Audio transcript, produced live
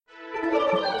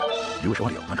Jewish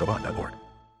audio on Chabad.org.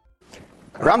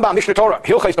 Rambam, Mishnah Torah,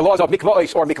 Hilchos, the laws of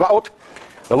Mikvaot or Mikvaot,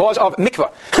 the laws of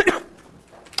mikvah.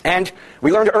 And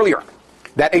we learned earlier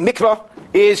that a mikvah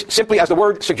is simply, as the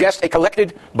word suggests, a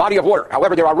collected body of water.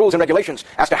 However, there are rules and regulations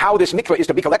as to how this mikvah is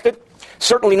to be collected.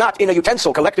 Certainly not in a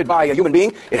utensil collected by a human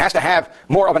being. It has to have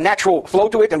more of a natural flow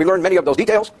to it, and we learned many of those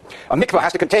details. A mikvah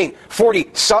has to contain 40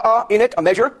 sa'ah in it, a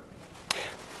measure,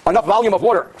 enough volume of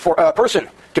water for a person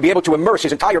to be able to immerse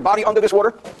his entire body under this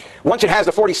water. Once it has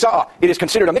the 40 sa'ah, it is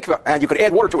considered a mikvah, and you could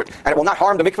add water to it, and it will not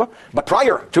harm the mikvah. But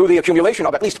prior to the accumulation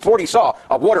of at least 40 sa'ah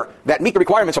of water that meet the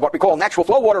requirements of what we call natural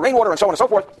flow water, rainwater, and so on and so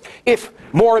forth, if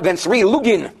more than 3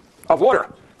 lugin of water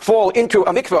fall into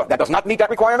a mikvah that does not meet that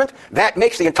requirement, that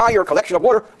makes the entire collection of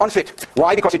water unfit.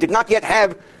 Why? Because it did not yet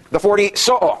have the 40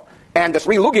 sa'ah. And the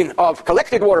 3 lugin of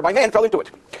collected water by man fell into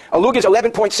it. A lug is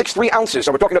 11.63 ounces,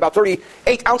 so we're talking about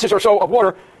 38 ounces or so of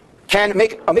water can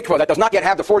make a mikvah that does not yet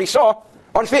have the 40 sa'ah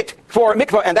unfit for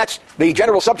mikvah, and that's the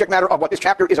general subject matter of what this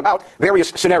chapter is about, various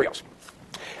scenarios.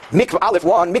 Mikvah Aleph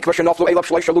 1, mikvah shenoflu elav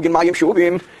shleisha lugin mayim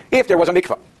shuvim. If there was a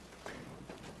mikvah,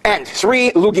 and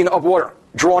 3 lugin of water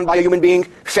drawn by a human being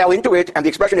fell into it, and the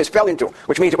expression is fell into,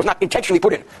 which means it was not intentionally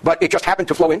put in, but it just happened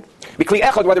to flow in. Mikli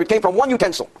echad, whether it came from one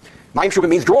utensil. Mayim shuvim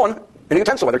means drawn in a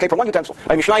utensil, whether it came from one utensil.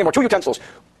 Mishnayim or 2 utensils.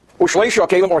 Ushleisha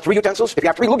kalim, or 3 utensils. If you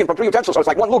have 3 lugin from 3 utensils, so it's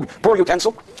like 1 lug per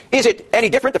utensil. Is it any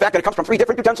different, the fact that it comes from 3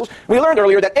 different utensils? We learned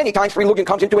earlier that any time 3 lugin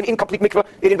comes into an incomplete mikvah,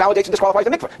 it invalidates and disqualifies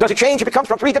the mikvah. Does it change if it comes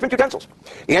from 3 different utensils?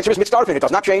 The answer is mitzdarfin. It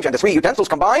does not change, and the 3 utensils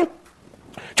combine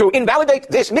to invalidate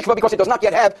this mikvah because it does not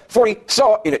yet have 40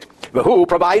 sa'ah in it. Who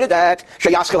provided that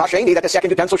sheyaschil hasheni, that the second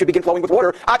utensil should begin flowing with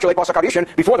water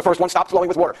before the first one stops flowing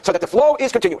with water, so that the flow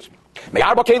is continuous.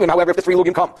 Me'arba kelim, however, if the 3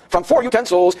 lugin come from 4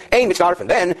 utensils, ein mitzdarfin,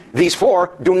 then these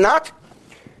 4 do not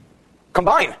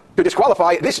combine to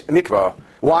disqualify this mikvah.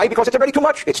 Why? Because it's already too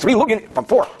much. It's 3 lugin from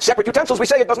 4 separate utensils. We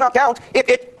say it does not count if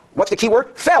it, what's the key word?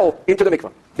 Fell into the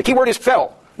mikvah. The key word is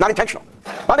fell, not intentional.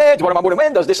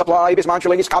 When does this apply?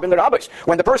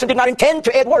 When the person did not intend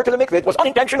to add water to the mikvah, it was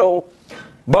unintentional.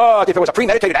 But if it was a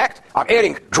premeditated act of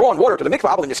adding drawn water to the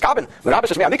mikvah, you have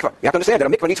to understand that a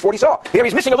mikvah needs 40 sa'ah. Here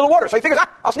he's missing a little water, so he figures,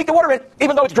 I'll sneak the water in,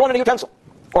 even though it's drawn in a utensil,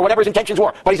 or whatever his intentions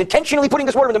were. But he's intentionally putting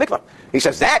this water in the mikvah. He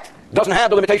says that doesn't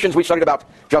have the limitations we studied about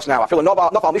just now. Even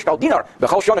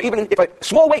if a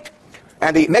small weight,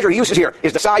 and the measure he uses here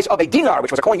is the size of a dinar, which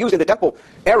was a coin used in the temple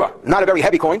era, not a very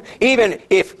heavy coin. Even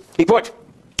if he put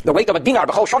the weight of a dinar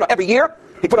b'chol shana every year,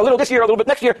 he put a little this year, a little bit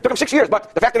next year, it took him 6 years,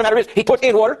 but the fact of the matter is, he put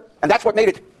in water, and that's what made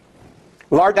it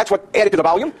large, that's what added to the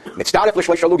volume.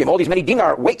 All these many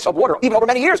dinar weights of water, even over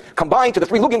many years, combined to the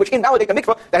 3 lugim which invalidate the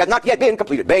mikvah that has not yet been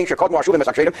completed.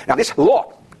 Now this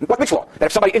law, which law? That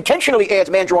if somebody intentionally adds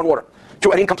man-drawn water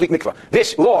to an incomplete mikvah,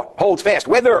 this law holds fast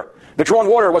whether the drawn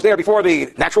water was there before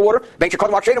the natural water, or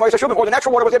the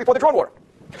natural water was there before the drawn water.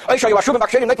 Or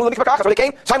they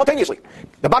came simultaneously.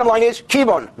 The bottom line is,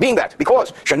 kivon, being that,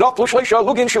 because 3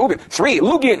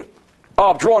 lugin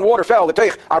of drawn water fell, the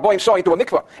teich, arboim saw into a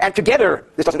mikvah. And together,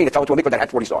 this doesn't mean it fell into a mikvah that had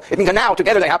 40 saw. It means that now,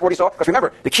 together they have 40 saw. Because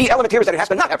remember, the key element here is that it has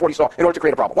to not have 40 saw in order to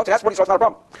create a problem. Once it has 40 saw, it's not a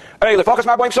problem. Even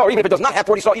if it does not have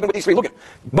 40 saw, even with these 3 lugin.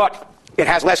 But it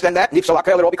has less than that, it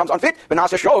all becomes unfit, and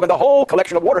the whole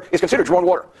collection of water is considered drawn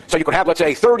water. So you could have, let's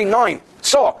say, 39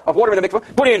 saw of water in the mikvah,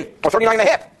 put in, or 39 and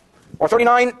a half, or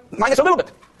 39 minus a little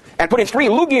bit, and put in 3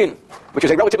 lugin, which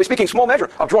is a relatively speaking small measure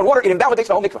of drawn water, it invalidates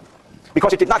the whole mikvah.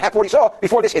 Because it did not have 40 saw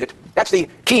before this hit it. That's the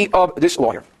key of this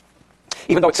law here.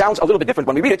 Even though it sounds a little bit different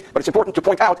when we read it, but it's important to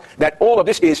point out that all of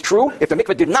this is true if the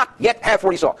mikvah did not yet have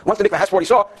 40 saw. Once the mikvah has 40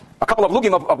 saw, a couple of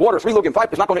lugim of water, 3 lugim,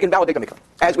 5, is not going to invalidate the mikvah,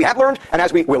 as we have learned and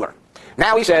as we will learn.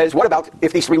 Now he says, what about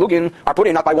if these 3 lugim are put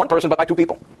in not by one person but by 2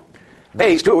 people?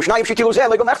 Base 2, so if 2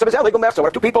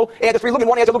 people add the 3 lugim,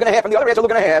 one adds a lug and a half and the other adds a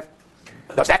lug and a half.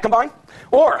 Does that combine?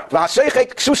 Or, let's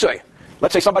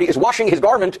say somebody is washing his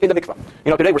garment in the mikvah.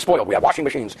 Today we're spoiled. We have washing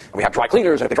machines, and we have dry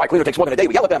cleaners, and if the dry cleaner takes more than a day,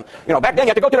 we yell at them. Back then you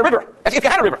had to go to the river, as if you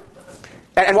had a river,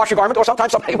 and wash your garment, or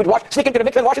sometimes somebody would sneak into the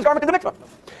mikvah and wash his garment in the mikvah.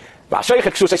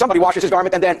 Say somebody washes his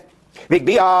garment, and then,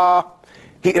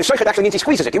 Seichet actually means he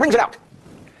squeezes it, he wrings it out.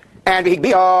 And he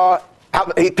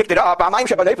picked it up.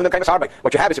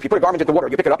 What you have is if you put a garment into water,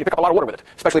 you pick it up, you pick up a lot of water with it,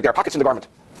 especially if there are pockets in the garment.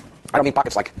 I don't mean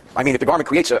pockets if the garment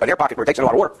creates an air pocket where it takes in a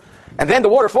lot of water. And then the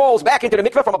water falls back into the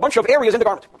mikveh from a bunch of areas in the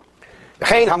garment. Or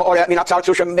the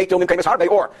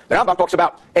Rambam talks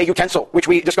about a utensil, which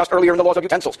we discussed earlier in the laws of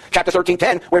utensils, chapter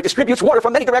 13:10, where it distributes water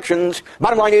from many directions.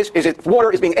 Bottom line is if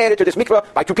water is being added to this mikveh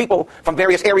by 2 people from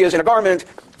various areas in a garment,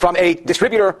 from a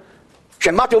distributor.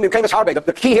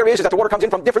 The key here is that the water comes in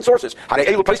from different sources.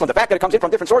 The fact that it comes in from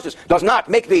different sources does not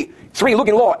make the 3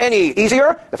 lugin law any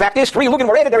easier. The fact is 3 lugin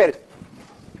were added, they're added.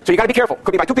 So you got to be careful.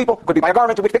 Could be by two people, could be by a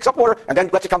garment which picks up water and then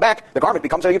lets it come back. The garment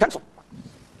becomes a utensil.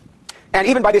 And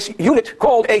even by this unit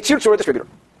called a tzirtzur distributor.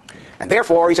 And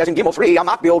therefore, he says in Gimel 3,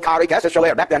 Amat bil kari keses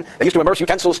shaler. Back then, they used to immerse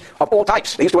utensils of all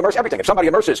types. They used to immerse everything. If somebody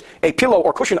immerses a pillow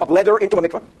or cushion of leather into a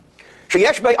mikvah,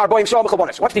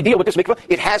 what's the deal with this mikvah?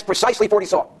 It has precisely 40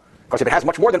 saw. Because if it has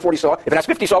much more than 40 saw, if it has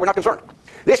 50 saw, we're not concerned.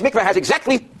 This mikvah has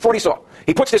exactly 40 saw.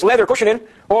 He puts this leather cushion in,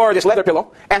 or this leather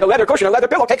pillow, and the leather cushion and leather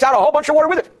pillow takes out a whole bunch of water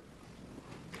with it.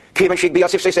 As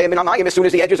soon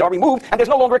as the edges are removed, and there's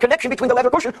no longer a connection between the leather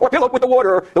cushion or pillow with the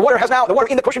water. The water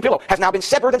in the cushion pillow has now been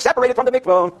severed and separated from the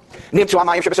mikvah.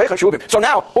 So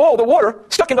now, all the water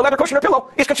stuck in the leather cushion or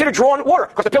pillow is considered drawn water,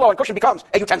 because the pillow and cushion becomes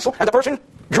a utensil, and the person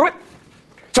drew it.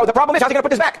 So the problem is, how's he going to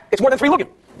put this back? It's more than 3 lugin.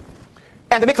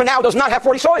 And the mikvah now does not have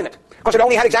 40 saw in it, because it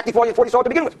only had exactly 40 saw to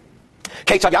begin with.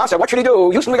 What should he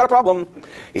do? Houston, we got a problem.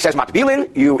 He says,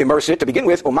 matbilin, you immerse it to begin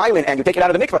with, umailin, and you take it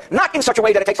out of the mikvah. Not in such a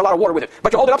way that it takes a lot of water with it,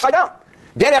 but you hold it upside down.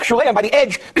 Derech shuleim, by the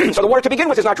edge, so the water to begin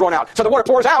with is not drawn out. So the water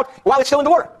pours out while it's still in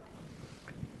the water.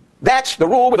 That's the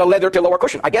rule with a leather pillow or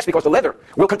cushion. I guess because the leather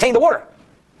will contain the water.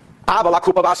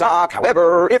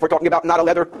 However, if we're talking about not a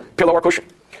leather pillow or cushion,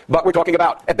 but we're talking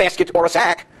about a basket or a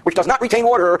sack which does not retain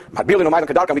water, we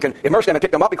can immerse them and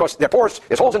pick them up because they're porous,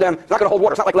 there's holes in them, it's not going to hold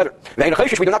water, it's not like leather. We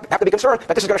do not have to be concerned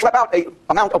that this is going to schlep out an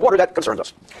amount of water that concerns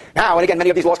us. Now, and again, many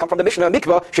of these laws come from the Mishnah,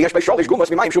 Mikvah.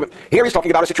 Here he's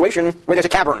talking about a situation where there's a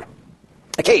cavern,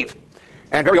 a cave,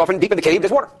 and very often deep in the cave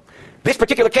there's water. This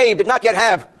particular cave did not yet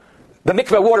have the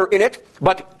mikveh water in it,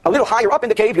 but a little higher up in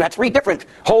the cave you had 3 different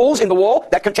holes in the wall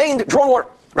that contained drawn water.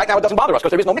 Right now it doesn't bother us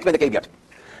because there is no mikveh in the cave yet.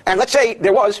 And let's say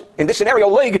there was, in this scenario,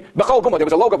 lig b'chol guma. There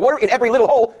was a log of water in every little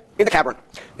hole in the cavern.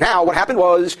 Now what happened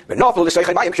was, there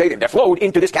flowed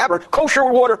into this cavern kosher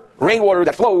water, rainwater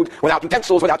that flowed without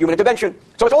utensils, without human intervention.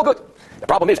 So it's all good. The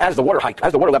problem is, as the water level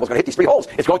is going to hit these 3 holes,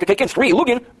 it's going to take in 3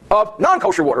 lugin of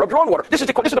non-kosher water, of drawn water. This is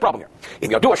the problem here.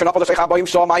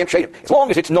 As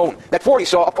long as it's known that 40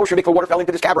 saw of kosher mikveh water fell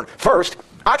into this cavern first,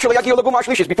 before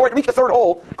it reached the 3rd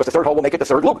hole, because the 3rd hole will make it the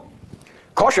 3rd lug.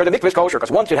 Kosher, the mikveh is kosher, because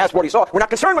once it has 40 saw, we're not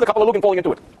concerned with a couple of lugin falling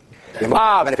into it.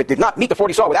 And if it did not meet the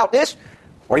 40 saw without this,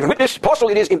 or even with this,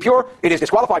 possibly it is impure, it is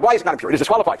disqualified. Why is it not impure? It is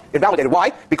disqualified, invalidated.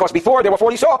 Why? Because before there were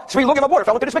 40 saw, 3 lugin of water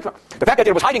fell into this mikveh. The fact that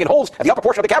it was hiding in holes at the upper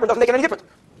portion of the cavern doesn't make it any different.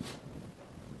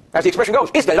 As the expression goes,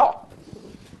 is that all?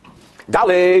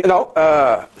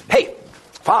 Hey,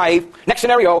 5. Next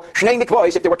scenario, shnei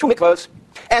mikvahs, if there were 2 mikvahs,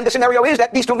 and the scenario is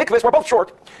that these 2 mikvahs were both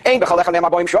short. Neither of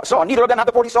them have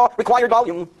the 40 saw required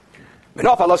volume. And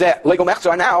now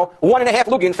 1.5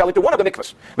 lugin fell into one of the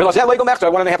mikvahs.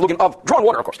 1.5 lugin of drawn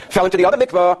water, of course, fell into the other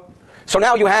mikvah. So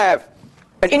now you have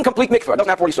an incomplete mikvah. It doesn't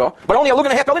have 40 saw, but only 1.5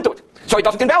 lugin fell into it. So it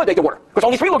doesn't invalidate the water, because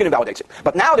only 3 lugin invalidates it.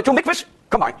 But now the 2 mikvahs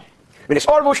combine. And these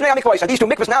 2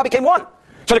 mikvahs now became one.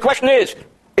 So the question is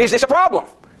this a problem?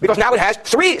 Because now it has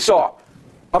 3 saw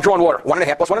of drawn water.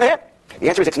 1.5 plus 1.5. The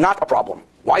answer is it's not a problem.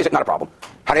 Why is it not a problem?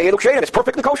 It's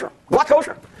perfectly kosher. What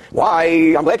kosher?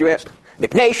 Why? I'm glad you asked.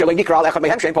 Because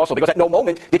at no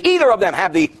moment did either of them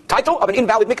have the title of an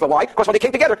invalid mikvah. Why? Because when they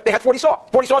came together, they had 40 saw.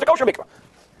 40 saw is a kosher mikvah.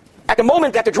 At the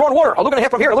moment that the drawn water, 1.5 lugin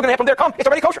from here, 1.5 lugin from there come, it's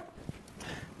already kosher.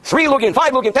 3 lugin,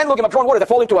 5 lugin, 10 lugin of drawn water that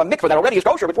fall into a mikvah that already is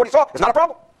kosher with 40 saw is not a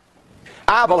problem.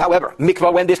 However,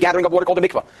 mikvah, when this gathering of water called a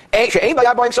mikvah,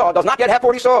 does not yet have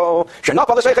 40 saw. If 3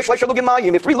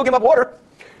 lugin of water,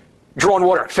 drawn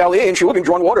water, fell in,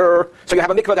 drawn water, so you have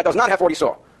a mikvah that does not have 40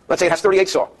 saw. Let's say it has 38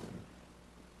 saw.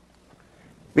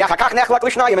 And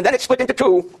then it's split into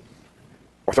 2,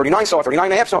 or 39 saw,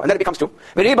 39.5 saw, and then it becomes 2.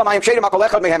 And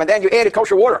then you added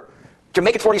kosher water to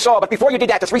make it 40 saw, but before you did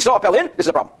that, the 3 saw fell in. This is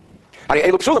a problem.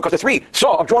 Because the 3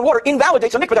 saw of drawn water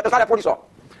invalidates a mikvah that does not have 40 saw.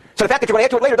 So the fact that you're going to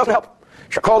add to it later doesn't help.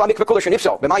 If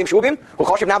so,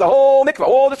 now the whole mikvah,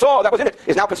 all the saw that was in it,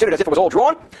 is now considered as if it was all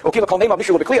drawn. As if all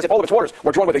of its waters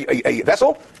were drawn with a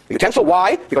vessel, a utensil.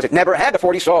 Why? Because it never had the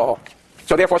 40 saw.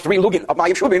 So therefore 3 lugin of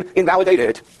mayim shubim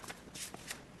invalidated.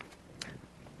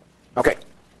 Okay.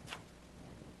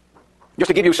 Just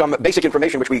to give you some basic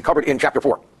information which we covered in chapter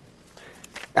 4.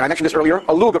 And I mentioned this earlier.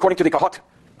 A lug, according to the Mikvaot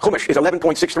Chumash, is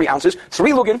 11.63 ounces.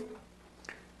 3 lugin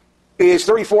is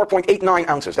 34.89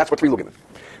 ounces. That's what 3 lugin is.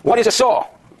 What is a saw?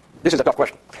 This is a tough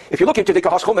question. If you look into the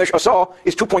Kahas Chumash, a saw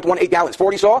is 2.18 gallons.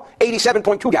 40 saw,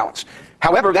 87.2 gallons.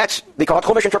 However, that's the Kahas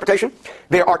Chumash interpretation.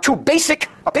 There are 2 basic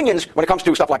opinions when it comes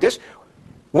to stuff like this.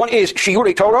 One is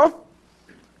Shiurei Torah,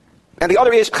 and the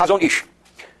other is Chazon Ish.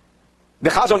 The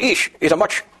Chazon Ish is a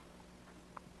much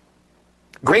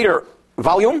greater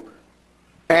volume,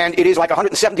 and it is like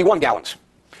 171 gallons.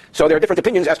 So there are different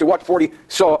opinions as to what 40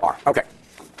 saw are. Okay.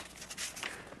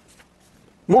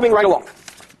 Moving right along.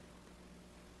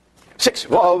 6.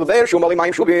 What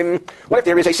if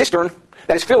there is a cistern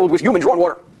that is filled with human drawn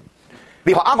water.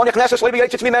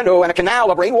 And a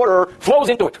canal of rainwater flows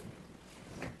into it.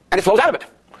 And it flows out of it.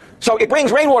 So it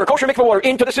brings rainwater, kosher mikvah water,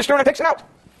 into the cistern and takes it out.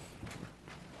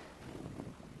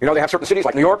 You know, they have certain cities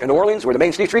like New York and New Orleans where the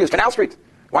main street is Canal Street.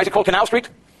 Why is it called Canal Street?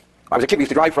 I was a kid, we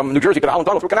used to drive from New Jersey to the Holland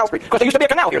Tunnel through Canal Street. Because there used to be a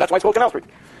canal here, that's why it's called Canal Street.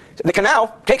 The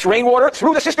canal takes rainwater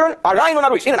through the cistern, in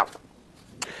and out.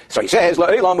 So he says,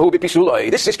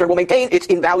 this cistern will maintain its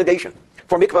invalidation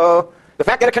for mikvah. The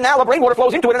fact that a canal of rainwater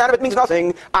flows into it and out of it means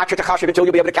nothing. Until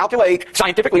you'll be able to calculate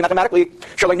scientifically, mathematically,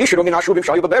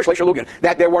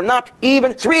 that there were not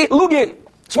even 3 lugin,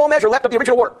 small measure, left of the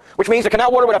original water, which means the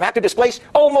canal water would have had to displace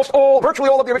virtually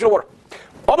all of the original water.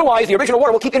 Otherwise, the original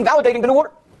water will keep invalidating the new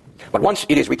water. But once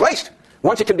it is replaced,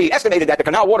 once it can be estimated that the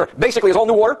canal water basically is all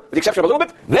new water, with the exception of a little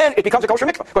bit, then it becomes a kosher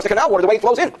mikvah, because the canal water, the way it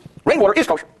flows in, rainwater is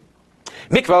kosher.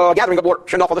 Mikvah, gathering of water,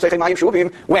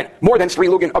 when more than 3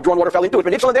 lugin of drawn water fell into it,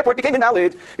 and therefore it became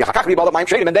invalid.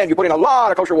 And then you put in a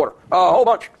lot of kosher water, a whole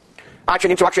bunch.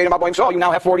 So you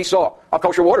now have 40 saw of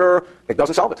kosher water. It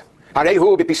doesn't solve it.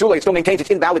 It still maintains its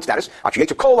invalid status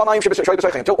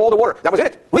until all the water that was in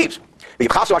it leaves. And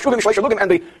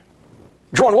the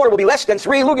drawn water will be less than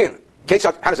 3 lugin.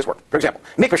 How does this work? For example,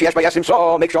 a mikvah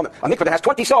that has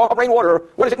 20 saw of rainwater,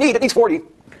 what does it need? It needs 40.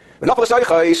 And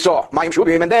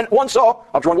then 1 saw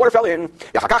of drawn water fell in. And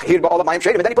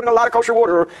then he put in a lot of kosher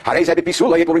water.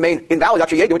 It will remain invalid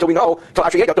until we know,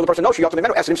 until the person knows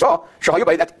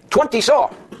that 20 saw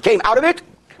came out of it,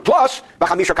 plus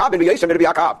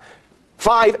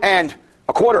 5 and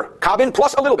a quarter kabin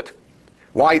plus a little bit.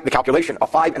 Why the calculation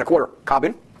of 5 and a quarter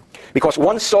kabin? Because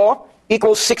 1 saw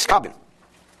equals 6 kabin.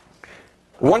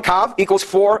 1 kav equals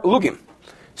 4 lugim.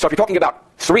 So if you're talking about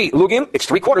 3 lugim, it's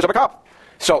 3/4 of a kav.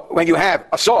 So when you have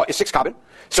a saw is 6 kabin.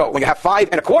 So when you have 5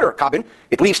 and a quarter kabin,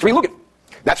 it leaves 3 lugim.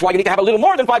 That's why you need to have a little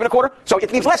more than 5 and a quarter. So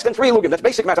it leaves less than 3 lugim. That's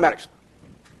basic mathematics.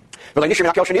 And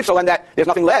that there's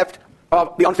nothing left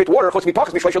of the unfit water,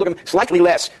 slightly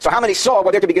less. So how many saw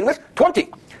were there to begin with?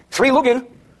 20. 3 lugim.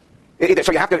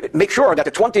 So you have to make sure that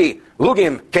the 20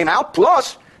 lugim came out,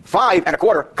 plus 5 and a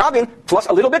quarter kabin, plus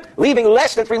a little bit, leaving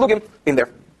less than 3 lugim in there.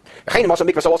 Also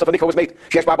the mikvah was made.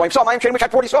 Which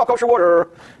had 40 saw of kosher water.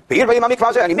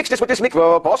 And he mixed this with this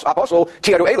mikvah.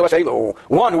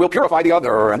 One will purify the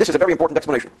other. And this is a very important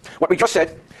explanation. What we just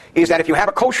said is that if you have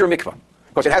a kosher mikvah,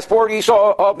 because it has 40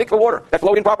 saw of mikvah water that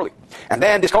flowed in properly, and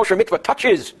then this kosher mikvah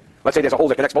touches, let's say there's a hole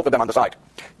that connects both of them on the side,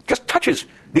 just touches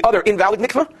the other invalid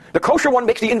mikvah, the kosher one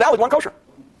makes the invalid one kosher.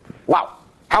 Wow.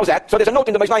 How's that? So there's a note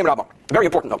in the Mishnayim Rambam. A very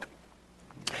important note.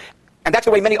 And that's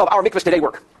the way many of our mikvahs today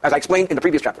work, as I explained in the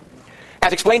previous chapter.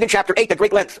 As explained in chapter 8 at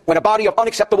great length, when a body of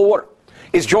unacceptable water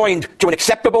is joined to an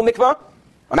acceptable mikvah,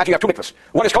 imagine you have 2 mikvahs.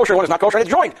 One is kosher, one is not kosher, and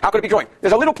it's joined. How could it be joined?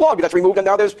 There's a little plug that's removed, and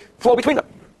now there's flow between them.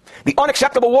 The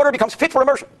unacceptable water becomes fit for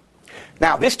immersion.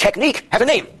 Now, this technique has a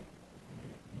name.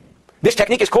 This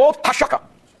technique is called hashaka,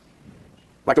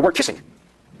 like the word kissing.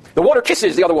 The water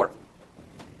kisses the other water.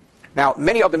 Now,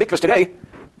 many of the mikvahs today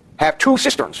have 2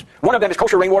 cisterns. One of them is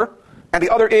kosher rainwater, and the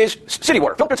other is city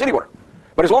water, filtered city water.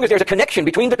 But as long as there's a connection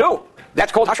between the 2,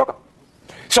 that's called hashaka.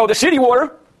 So the city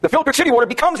water, the filtered city water,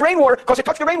 becomes rainwater because it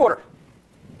touched the rainwater.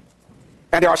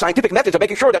 And there are scientific methods of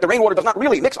making sure that the rainwater does not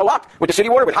really mix a lot with the city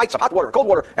water, with heights of hot water, cold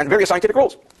water, and various scientific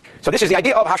rules. So this is the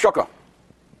idea of hashaka.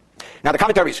 Now the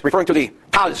commentaries, referring to the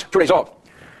Taz Turezov,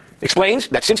 explains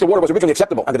that since the water was originally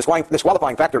acceptable and the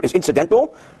disqualifying factor is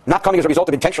incidental, not coming as a result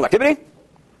of intentional activity,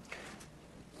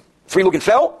 3 lugin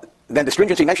fell, then the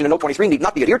stringency mentioned in note 23 need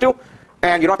not be adhered to,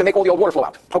 and you don't have to make all the old water flow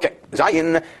out. Okay.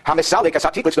 Zayin hamesalik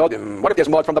asatik litzdodim. What if there's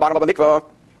mud from the bottom of a mikvah,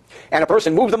 and a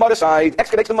person moves the mud aside,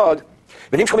 excavates the mud,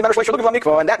 and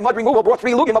that mud removal brought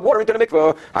 3 lugim of water into the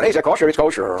mikvah? Hanezeh kosher, it's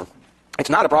kosher. It's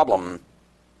not a problem.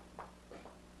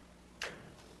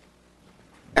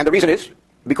 And the reason is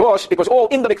because it was all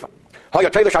in the mikvah.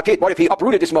 What if he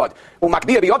uprooted this mud? And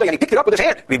he picked it up with his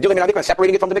hand,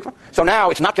 separating it from the mikvah. So now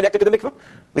it's not connected to the mikvah.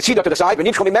 Let's see that to the side. And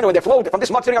they flowed from this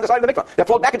mud sitting on the side of the mikvah. They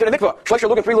flowed back into the mikvah. Shleisha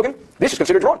lugim, 3 lugim. This is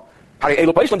considered drawn.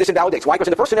 This invalidates. Why? Because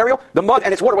in the first scenario, the mud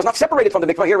and its water was not separated from the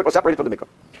mikvah. Here it was separated from the mikvah.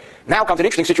 Now comes an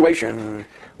interesting situation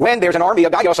when there's an army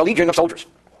of Dayos, a legion of soldiers,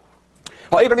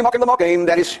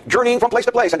 that is journeying from place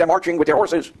to place, and they're marching with their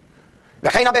horses. So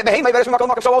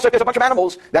also if there's a bunch of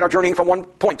animals that are journeying from one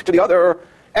point to the other,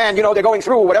 and they're going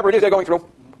through whatever it is they're going through,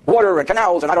 water and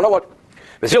canals and I don't know what.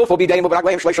 The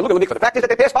fact is that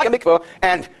they passed by a mikvah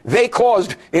and they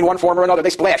caused, in one form or another,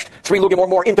 they splashed 3 lugim or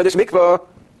more into this mikvah.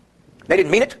 They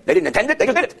didn't mean it, they didn't intend it, they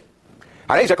just did it.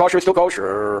 Hanezeh kosher is still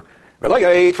kosher.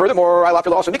 Furthermore,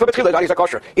 also mikvah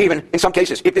kosher. Even in some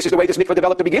cases, if this is the way this mikvah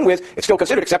developed to begin with, it's still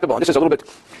considered acceptable. And this is a little bit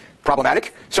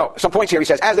problematic. So, some points here, he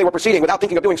says, as they were proceeding without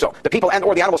thinking of doing so, the people and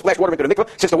or the animals splashed water into the mikvah,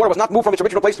 since the water was not moved from its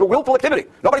original place through willful activity.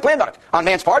 Nobody planned on it. On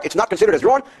man's part, it's not considered as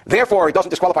drawn, therefore it doesn't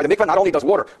disqualify the mikvah. Not only does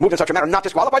water moved in such a manner not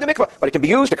disqualify the mikvah, but it can be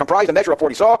used to comprise a measure of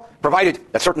 40 saw, provided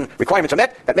that certain requirements are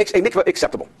met, that makes a mikvah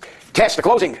acceptable. Test, the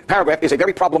closing paragraph is a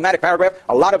very problematic paragraph.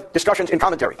 A lot of discussions in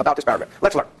commentary about this paragraph.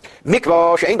 Let's learn.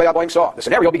 Mikvah she'ein bayaboim saw. The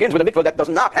scenario begins with a mikvah that does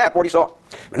not have 40 saw.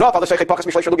 And there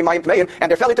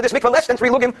fell into this mikvah less than 3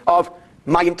 lugim of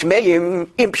mayim tmeim,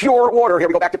 impure water. Here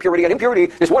we go back to purity and impurity.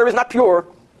 This water is not pure.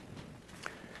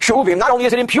 Shuvim, not only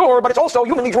is it impure, but it's also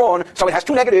humanly drawn, so it has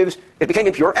 2 negatives. It became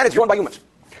impure, and it's drawn by humans.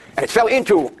 And it fell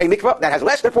into a mikvah that has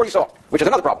less than 40 saw, which is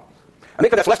another problem. A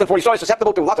mikvah that's less than 40 saw is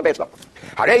susceptible to lots of bad stuff.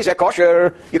 Harei zeh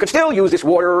kosher. You can still use this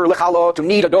water, lechala, to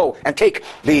knead a dough, and take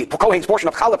the kohen's portion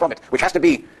of challah from it, which has to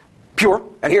be pure,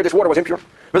 and here this water was impure.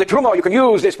 With the truma, you can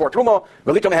use this for truma.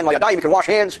 You can wash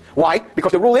hands. Why?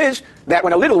 Because the rule is that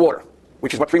when a little water,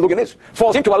 which is what 3 lugim is,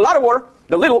 falls into a lot of water,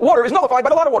 the little water is nullified by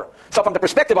the lot of water. So from the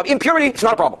perspective of impurity, it's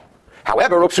not a problem.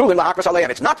 However,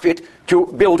 it's not fit to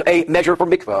build a measure for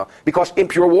mikvah, because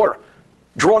impure water,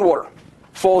 drawn water,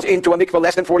 falls into a mikvah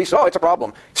less than 40 saw. It's a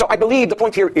problem. So I believe the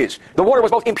point here is, the water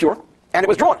was both impure, and it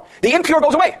was drawn. The impure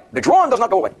goes away. The drawn does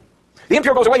not go away. The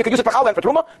impure goes away, you can use it for challah and for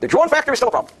truma. The drawn factor is still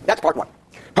a problem. That's part 1.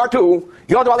 Part 2,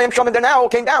 Yodu Aleim Shom, and there now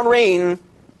came down rain.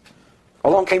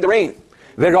 Along came the rain.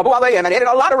 V'rabu Aleim, and added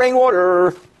a lot of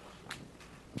rainwater.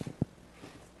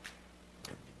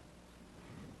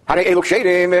 Harei eluk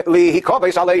shedim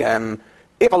lihikoves aleihem.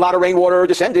 If a lot of rainwater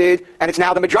descended, and it's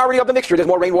now the majority of the mixture, there's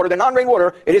more rainwater than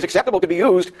non-rainwater, it is acceptable to be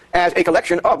used as a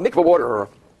collection of mikvah water.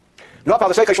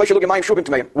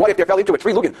 What if there fell into it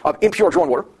 3 lugim of impure drawn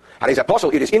water? It is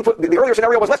the earlier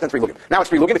scenario was less than 3 lugim. Now it's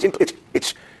 3 lugim.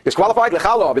 It's disqualified. It's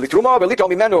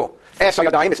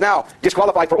now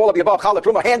disqualified for all of the above. Chala,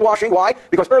 truma, hand washing. Why?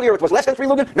 Because earlier it was less than 3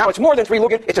 lugim. Now it's more than 3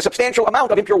 lugim. It's a substantial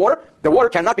amount of impure water. The water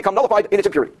cannot become nullified in its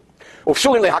impurity. And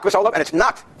it's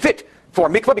not fit for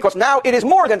mikvah because now it is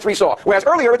more than 3 saw. Whereas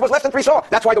earlier it was less than 3 saw.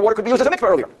 That's why the water could be used as a mikvah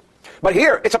earlier. But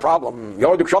here, it's a problem.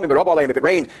 If it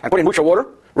rained and put in mucha water,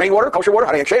 rainwater, kosher water,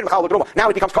 now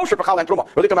it becomes kosher for challah and truma.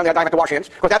 I have to wash hands,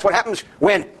 because that's what happens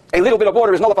when a little bit of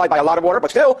water is nullified by a lot of water, but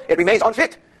still, it remains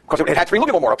unfit. Because it had 3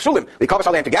 lugim or more. Psulim, the kavas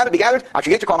alayim to be gathered,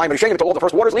 until all the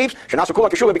first waters leaves,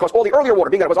 because all the earlier water,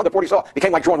 being that it was under 40 saw,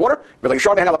 became like drawn water, and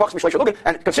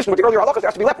consistent with the earlier halachas, there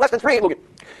has to be left less than 3 lugim.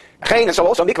 And so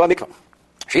also mikvah.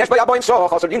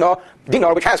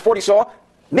 Dinar, which has 40 saw,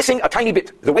 missing a tiny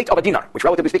bit, the weight of a dinar, which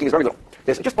relatively speaking is very little.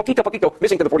 There's just poquito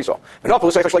missing to the 40 saw. And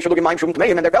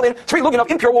they're bellying 3 lugim of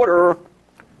impure water.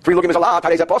 3 lugim is a lot.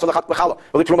 It's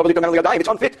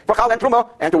unfit for challah and truma,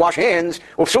 and to wash hands.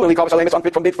 It's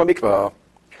unfit from mikvah.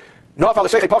 Less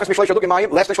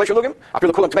than shleisha lugim.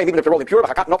 Even if they're all impure,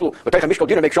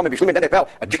 then they fell.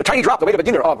 A tiny drop, the weight of a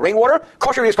dinar of rainwater.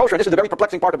 Kosher is kosher, and this is the very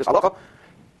perplexing part of this halacha.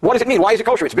 What does it mean? Why is it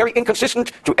kosher? It's very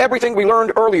inconsistent to everything we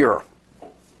learned earlier.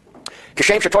 Just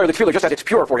as it's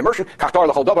pure for immersion,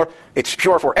 it's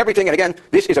pure for everything. And again,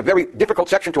 this is a very difficult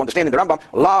section to understand in the Rambam.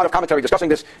 A lot of commentary discussing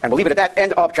this, and we'll leave it at that.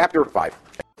 End of chapter 5.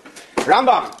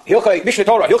 Rambam, Hilchei Mishneh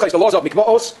Torah, Hilchei is the laws of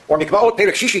Mikvaot, or Mikvaot,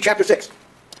 Perek Shishi, chapter 6.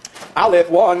 Aleph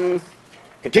 1,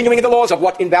 continuing in the laws of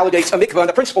what invalidates a mikvah, and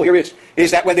the principle here is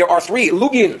that when there are 3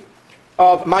 lugin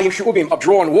of mayim she'ubim, of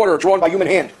drawn water, drawn by human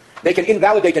hand, they can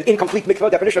invalidate an incomplete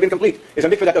mikvah. Definition of incomplete is a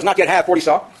mikvah that does not yet have 40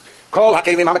 saw. Kol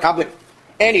hakelim hamakablim.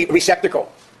 Any receptacle,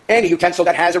 any utensil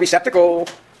that has a receptacle.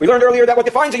 We learned earlier that what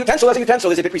defines a utensil as a utensil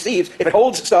is if it receives, if it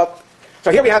holds stuff. So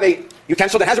here we have a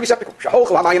utensil that has a receptacle,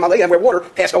 where water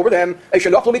passed over them,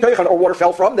 or water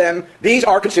fell from them. These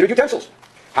are considered utensils.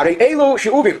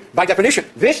 By definition,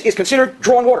 this is considered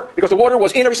drawn water, because the water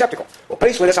was in a receptacle.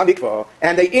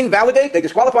 And they invalidate, they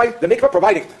disqualify the mikvah,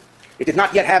 providing it did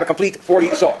not yet have a complete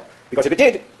 40 saw. Because if it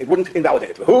did, it wouldn't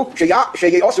invalidate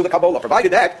it. Also the Kabbalah,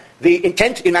 provided that the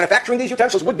intent in manufacturing these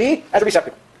utensils would be as a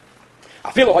receptacle.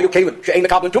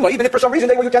 Even if for some reason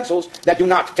they were utensils that do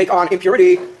not take on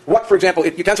impurity. What, for example,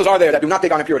 if utensils are there that do not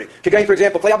take on impurity? For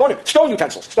example, klei abonim, stone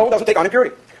utensils. Stone doesn't take on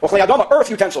impurity. Or klei adama, earth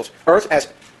utensils. Earth as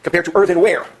compared to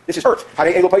earthenware. This is earth.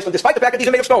 Despite the fact that these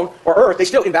are made of stone or earth, they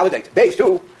still invalidate. Base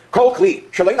 2, kol kli,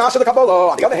 shalei nasa the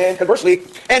Kabbalah. On the other hand, conversely,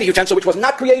 any utensil which was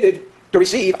not created to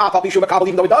receive,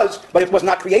 even though it does, but it was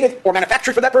not created or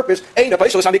manufactured for that purpose, does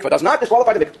not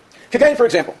disqualify the mikvah. For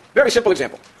example, very simple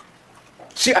example.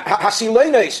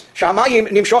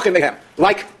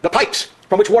 Like the pipes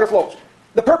from which water flows.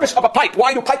 The purpose of a pipe,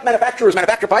 why do pipe manufacturers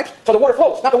manufacture pipes? So the water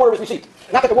flows, not the water is received.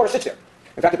 Not that the water sits there.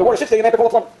 In fact, if the water sits there, you make it fall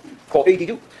from. called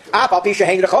ADU.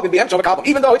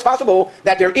 Even though it's possible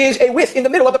that there is a width in the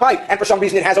middle of the pipe, and for some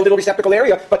reason it has a little receptacle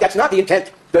area, but that's not the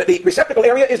intent. The receptacle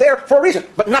area is there for a reason,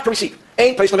 but not to receive.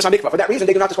 Ain't placed on the mikvah. For that reason,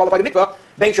 they do not disqualify the mikvah,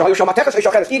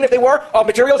 even if they were of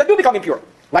materials that do become impure,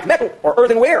 like metal or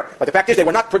earthenware. But the fact is, they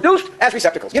were not produced as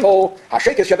receptacles. When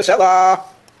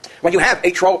you have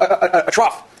a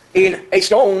trough in a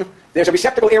stone, there's a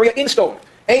receptacle area in stone.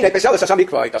 It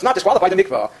does not disqualify the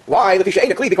mikvah. Why?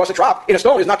 Because the trough in a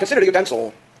stone is not considered a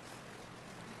utensil.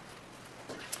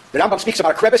 The Rambam speaks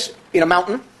about a crevice in a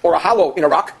mountain or a hollow in a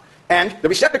rock, and the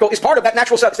receptacle is part of that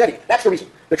natural setting. That's the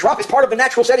reason. The trough is part of the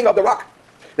natural setting of the rock.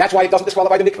 That's why it doesn't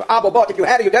disqualify the mikvah. But if you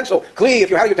had a utensil,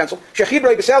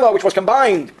 which was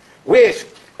combined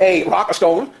with a rock, a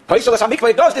stone,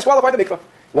 it does disqualify the mikvah.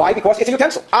 Why? Because it's a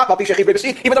utensil.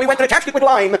 Even though he went and attached it with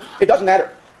lime, it doesn't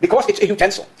matter. Because it's a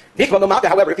utensil.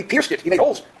 However, if he pierced it, he made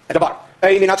holes at the bottom.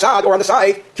 Or on the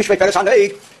side,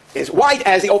 is wide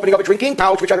as the opening of a drinking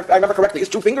pouch, which I remember correctly is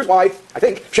 2 fingers wide, I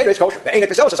think. Is kosher.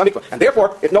 And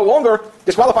therefore, it no longer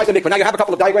disqualifies the mikvah. Now you have a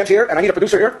couple of diagrams here, and I need a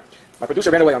producer here. My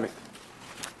producer ran away on me.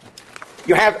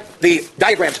 You have the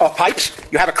diagrams of pipes.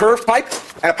 You have a curved pipe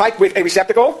and a pipe with a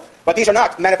receptacle, but these are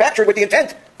not manufactured with the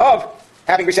intent of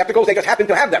having receptacles. They just happen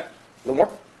to have them. A little more.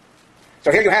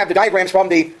 So here you have the diagrams from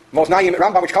the Moznaim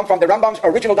Rambam, which come from the Rambam's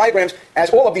original diagrams, as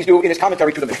all of these do in his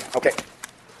commentary to the Mishnah. Okay.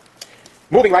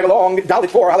 Moving right along, Dalit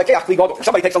 4,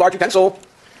 somebody takes a large utensil.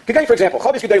 For example,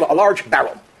 a large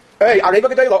barrel. Or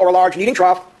a large kneading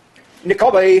trough.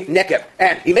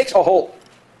 And he makes a hole.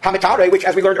 Hamitare, which,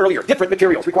 as we learned earlier, different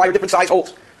materials require different size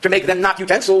holes to make them not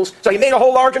utensils. So he made a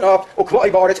hole large enough,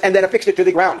 and then affixed it to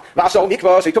the ground. So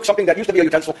he took something that used to be a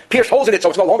utensil, pierced holes in it so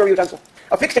it's no longer a utensil,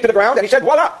 affixed it to the ground, and he said,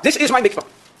 voila, this is my mikvah.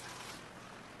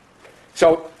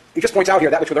 So he just points out here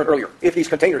that which we learned earlier. If these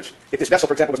containers, if this vessel,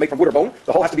 for example, was made from wood or bone,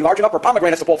 the hole has to be large enough for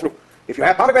pomegranates to fall through. If you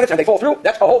have pomegranates and they fall through,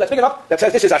 that's a hole that's big enough that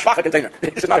says this is a shvacha container.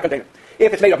 This is not a container.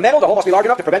 If it's made of metal, the hole must be large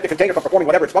enough to prevent the container from performing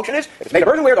whatever its function is. If it's made of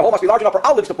earthenware, the hole must be large enough for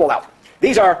olives to fall out.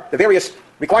 These are the various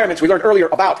requirements we learned earlier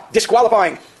about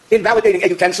disqualifying, invalidating a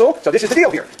utensil. So this is the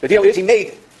deal here. The deal is he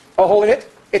made a hole in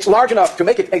it. It's large enough to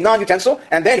make it a non-utensil,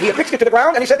 and then he affixed it to the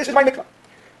ground, and he said, this is my mikvah.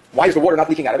 Why is the water not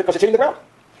leaking out of it? Because it's hitting the ground.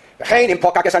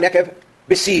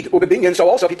 So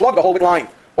also, if he plugged the hole with lime,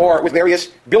 or with various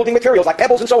building materials like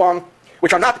pebbles and so on,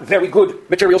 which are not very good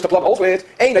materials to plug holes with,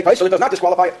 so it does not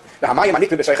disqualify it.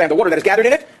 The water that is gathered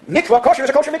in it, mikvah kosher is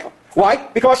a kosher mikvah. Why?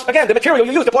 Because, again, the material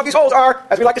you use to plug these holes are,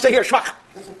 as we like to say here, shvach.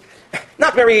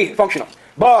 Not very functional.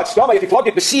 But, if he plugged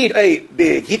it beseed a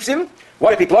big yitzim,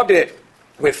 what if he plugged it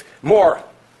with more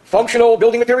functional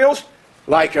building materials,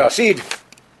 like seed,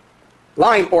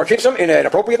 lime, or gypsum in an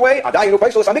appropriate way,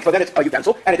 then it's a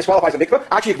utensil, and it disqualifies the mikvah.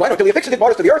 Actually, until he affixes it,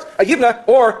 brought it to the earth, a yivna,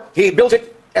 or he builds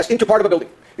it as into part of a building.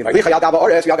 If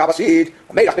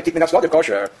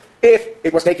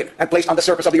it was taken and placed on the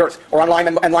surface of the earth, or on lime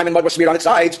and mud was smeared on its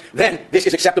sides, then this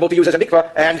is acceptable to use as a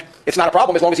mikvah, and it's not a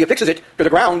problem as long as he affixes it to the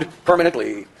ground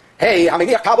permanently. Hey, what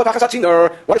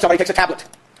if somebody takes a tablet,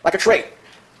 like a tray,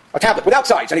 a tablet without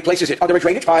sides, and he places it under a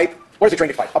drainage pipe? What is a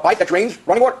drainage pipe? A pipe that drains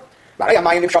running water. Now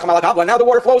the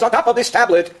water flows on top of this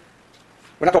tablet.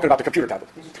 We're not talking about the computer tablet,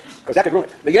 because that could ruin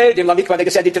it. The Yedim LaMikvah, they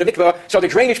descend into the mikvah, so the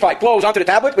drainage pipe flows onto the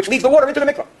tablet, which leads the water into the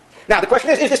mikvah. Now the question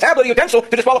is this tablet a utensil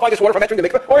to disqualify this water from entering the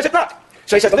mikvah, or is it not?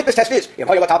 So he says the litmus test is,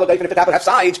 even if the tablet has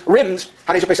sides, rims,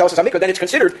 then it's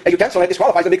considered a utensil and it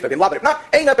disqualifies the mikvah. If not,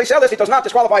 it does not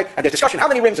disqualify, and there's discussion how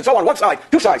many rims and so on, one side,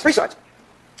 2 sides, 3 sides.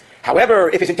 However,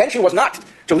 if his intention was not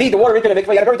to lead the water into the mikvah,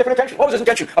 he had a very different intention. What was his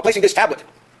intention of placing this tablet,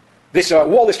 this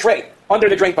wallless tray, under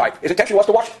the drain pipe? His intention was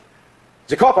to wash it.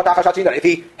 If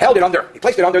he held it under, he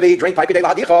placed it under the drain pipe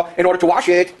in order to wash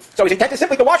it. So his intent is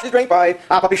simply to wash the drain pipe.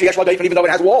 Even though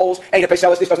it has walls,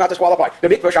 this does not disqualify the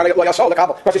mikvah,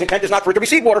 because his intent is not for it to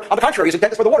receive water. On the contrary, his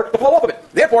intent is for the water to flow off of it.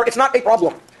 Therefore, it's not a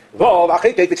problem. What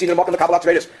if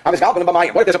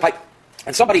there's a pipe,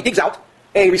 and somebody digs out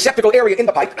a receptacle area in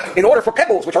the pipe in order for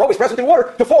pebbles, which are always present in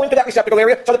water, to fall into that receptacle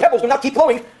area, so the pebbles do not keep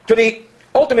flowing to the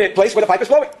ultimate place where the pipe is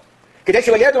flowing. They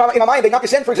not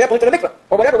descend, for example, into the mikvah,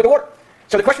 or whatever with the water.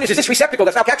 So the question is this receptacle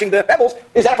that's now catching the pebbles,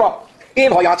 is that a problem?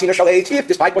 If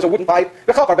this pipe was a wooden pipe,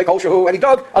 and he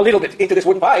dug a little bit into this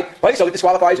wooden pipe, so it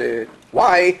disqualifies it.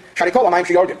 Why? Because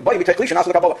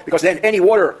then any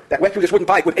water that went through this wooden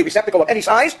pipe with a receptacle of any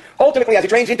size, ultimately as it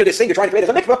drains into this thing you're trying to create as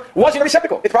a mikvah, was in a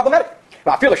receptacle. It's problematic.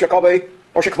 Even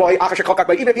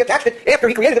if he attached it after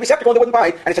he created the receptacle in the wooden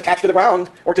pipe, and it's attached to the ground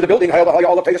or to the building, there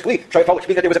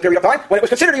was a period of time when it was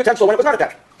considered a utensil, when it was not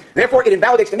attached. Therefore, it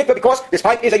invalidates the mikvah because this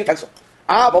pipe is a utensil.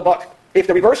 But if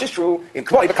the reverse is true, at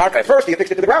first he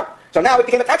affixed it to the ground. So now it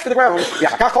became attached to the ground,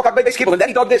 and then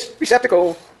he dug this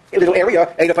receptacle. little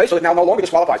area, a place, so it now no longer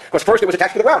disqualifies. Because first it was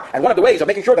attached to the ground, and one of the ways of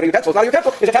making sure that a utensil is not a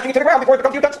utensil is attaching it to the ground before it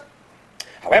becomes a utensil.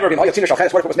 However, what if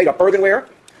it was made of earthenware,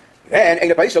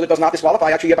 then a place, so it does not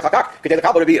disqualify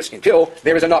until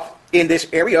there is enough in this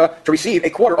area to receive a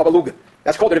quarter of a lug.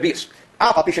 That's called a rebius.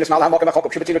 Even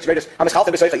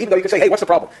though you can say, hey, what's the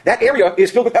problem? That area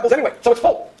is filled with pebbles anyway, so it's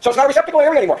full. So it's not a receptacle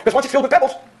area anymore, because once it's filled with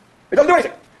pebbles, it doesn't do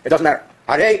anything. It doesn't matter.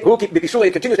 It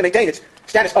continues to maintain its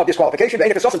status of disqualification. The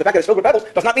fact that it's filled with pebbles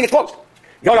does not mean it's closed.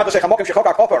 You don't have to say,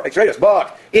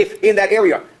 but if in that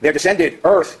area there descended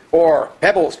earth or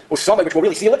pebbles or something which will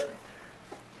really seal it,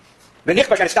 the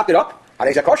nichbash and it stopped it up, and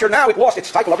it's a kosher, now it lost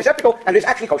its title of receptacle, and it is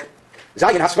actually kosher.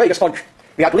 Zayin hasvei, a sponge.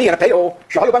 The adli and a pail,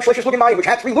 which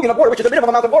had 3 lugin of water, which is the minimum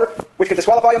amount of water, which can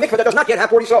disqualify a mikvah that does not yet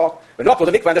have 40 saw. The knuckle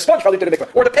of the mikvah and the sponge fell into the mikvah,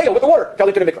 or the pail with the water fell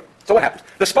into the mikvah. So what happens?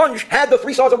 The sponge had the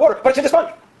 3 saws of water, but it's in the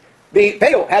sponge. The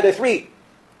pail had the 3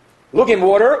 lugin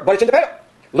water, but it's in the pail.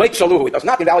 Like shaluhu, it does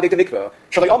not invalidate the mikvah.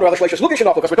 Shalei amr ala shleishas lugin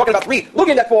shenaflu, because we're talking about 3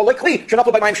 lugin that fall like kli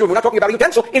shenaflu by mayim shum. We're not talking about a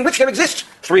utensil in which there exists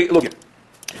 3 lugin.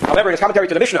 However, in his commentary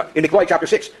to the Mishnah, in Mikvaot chapter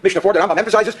 6, Mishnah 4, the Rambam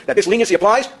emphasizes that this leniency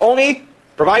applies only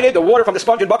provided the water from the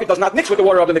sponge and bucket does not mix with the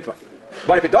water of the mikvah.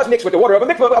 But if it does mix with the water of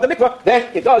the mikvah, then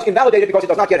it does invalidate it because it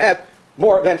does not yet have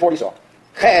more than 40 saw.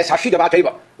 Ches hashida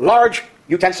ba'teva, large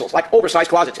utensils like oversized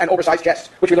closets and oversized chests,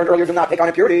 which we learned earlier do not take on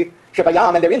impurity.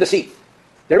 Shebayam, and they're in the sea.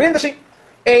 They're in the sea.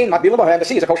 The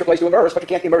sea is a kosher place to immerse, but you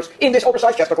can't immerse in this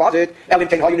oversized chest or closet.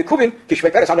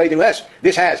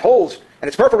 This has holes, and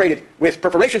it's perforated with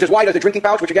perforations as wide as a drinking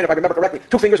pouch, which again, if I remember correctly,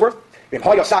 2 fingers worth.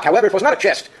 However, it was not a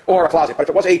chest or a closet, but if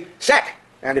it was a sack,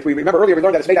 and if we remember earlier, we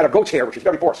learned that it's made out of goat's hair, which is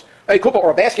very porous, a kupa or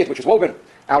a basket, which is woven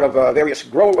out of various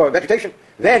vegetation,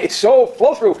 then it's so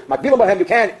flow-through, you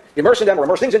can immerse in them or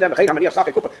immerse things in them. If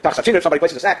somebody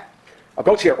places a sack of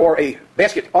goat's hair or a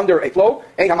basket under a flow,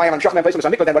 then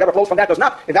whatever flows from that does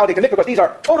not invalidate the mikvah, because these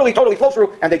are totally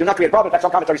flow-through, and they do not create a problem. In fact,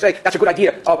 some commentaries say that's a good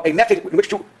idea of a method in which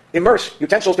to immerse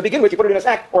utensils to begin with. You put it in a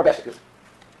sack or a basket.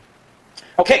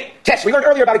 Okay, test. We learned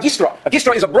earlier about a gistra. A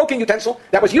gistra is a broken utensil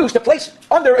that was used to place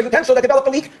under a utensil that developed a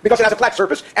leak because it has a flat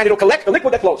surface, and it'll collect the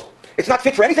liquid that flows. It's not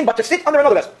fit for anything but to sit under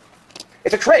another vessel.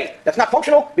 It's a tray that's not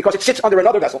functional because it sits under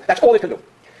another vessel. That's all it can do.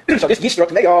 So this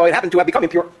gistra, it happened to have become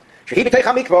impure. This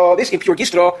impure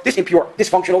gistra, this impure,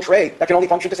 dysfunctional tray that can only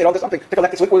function to sit under something, to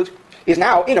collect its liquids, is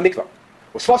now in a mikvah.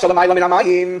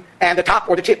 And the top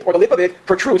or the tip or the lip of it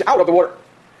protrudes out of the water.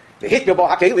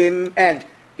 And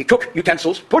he took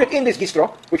utensils, put it in this gistra,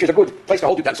 which is a good place to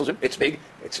hold utensils in. It's big,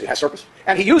 it has surface.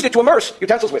 And he used it to immerse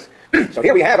utensils with. So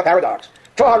here we have a paradox.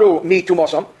 Toharu mi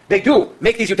tumosam. They do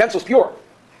make these utensils pure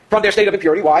from their state of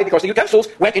impurity. Why? Because the utensils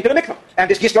went into the mikvah. And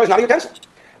this gistra is not a utensil.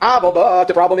 But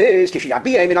the problem is,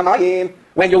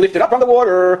 when you lift it up from the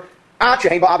water,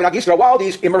 while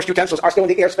these immersed utensils are still in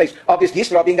the airspace of this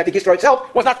gistra, being that the gistra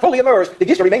itself was not fully immersed, the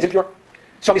gistra remains impure.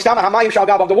 So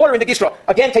the water in the gistra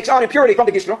again takes on impurity from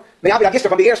the gistra,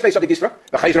 from the airspace of the gistra,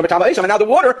 and now the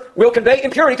water will convey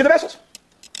impurity to the vessels.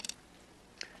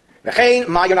 Here's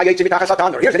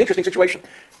an interesting situation.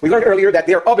 We learned earlier that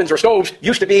their ovens or stoves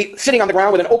used to be sitting on the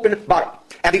ground with an open bottom,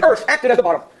 and the earth acted as the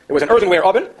bottom. There was an earthenware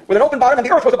oven with an open bottom, and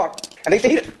the earth was the bottom, and they used to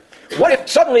heat it. What if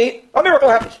suddenly a miracle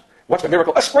happens? What's the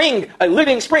miracle? A spring, a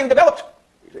living spring developed.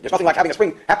 There's nothing like having a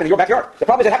spring happen in your backyard. The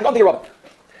problem is it happened under your oven.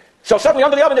 So suddenly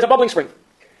under the oven there's a bubbling spring.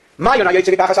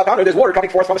 There's water coming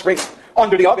forth from a spring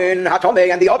under the oven,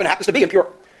 and the oven happens to be impure.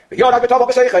 And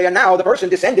now the person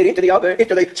descended into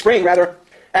the spring,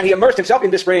 and he immersed himself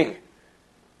in the spring.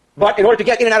 But in order to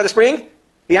get in and out of the spring,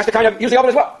 he has to kind of use the oven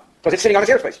as well, because it's sitting on his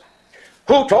airspace.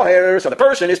 So the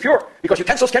person is pure, because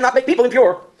utensils cannot make people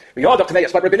impure. But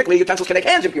rabbinically, utensils can make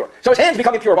hands impure. So his hands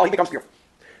become impure while he becomes pure.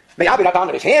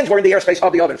 His hands were in the airspace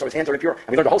of the oven, so his hands are impure. And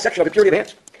we learned the whole section of impurity of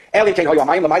hands.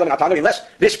 Unless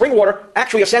this spring water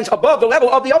actually ascends above the level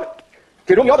of the oven.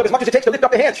 As much as it takes to lift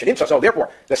up the hands. So therefore,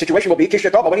 the situation will be,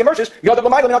 when he immerses,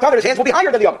 his hands will be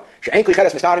higher than the oven. So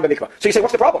you say,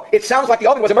 what's the problem? It sounds like the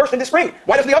oven was immersed in the spring.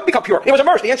 Why doesn't the oven become pure? It was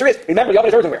immersed. The answer is, remember, the oven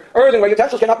is earthenware. Earthenware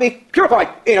utensils cannot be purified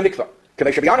in a mikvah.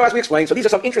 As we explained. So these are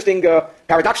some interesting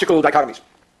paradoxical dichotomies.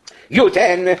 Here's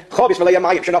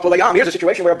a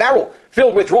situation where a barrel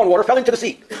filled with drawn water fell into the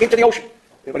sea, into the ocean.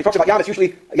 When he talks about Yam, it's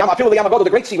usually Yam Afilu Yam, the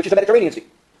Great Sea, which is the Mediterranean Sea.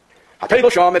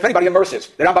 If anybody immerses,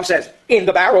 the Rambam says, in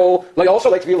the barrel,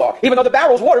 even though the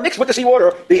barrel's water mixed with the sea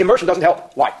water, the immersion doesn't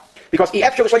help. Why? Because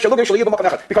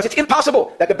it's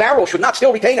impossible that the barrel should not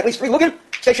still retain at least 3 lugin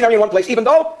stationary in one place, even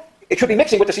though it should be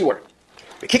mixing with the seawater.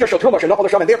 And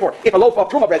therefore, if a loaf of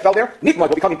truma bread fell there, nitmoid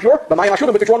will become impure, but mayim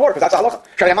with the drawn water, because that's halacha.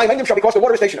 Shall because the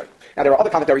water is stationary. Now there are other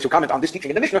commentaries who comment on this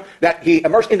teaching in the Mishnah that he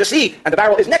immersed in the sea and the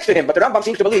barrel is next to him, but the Rambam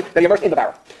seems to believe that he immersed in the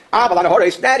barrel.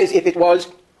 That is if it was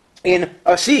in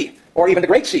a sea or even the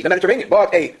Great Sea, the Mediterranean,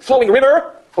 but a flowing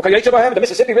river, the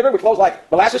Mississippi River, which flows like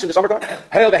molasses in the summertime,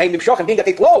 and being that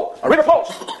they flow, a river flows.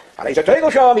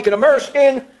 He can immerse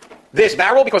in this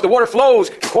barrel because the water flows,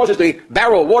 causes the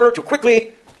barrel water to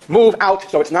quickly move out,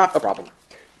 so it's not a problem.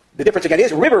 The difference again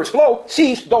is rivers flow,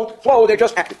 seas don't flow, they're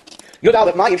just active.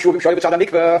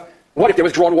 What if there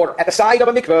was drawn water at the side of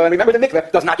a mikveh? And remember, the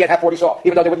mikveh does not yet have 40 saw,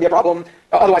 even though there wouldn't be a problem.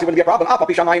 Otherwise, it wouldn't be a problem.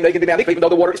 Even though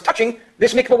the water is touching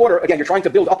this mikveh water. Again, you're trying to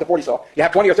build up to 40 saw. You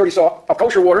have 20 or 30 saw of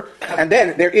kosher water, and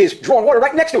then there is drawn water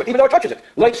right next to it, even though it touches it.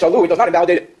 Like salu, it does not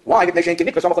invalidate it. Why? Because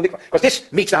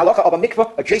this meets the halacha of a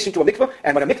mikveh adjacent to a mikveh,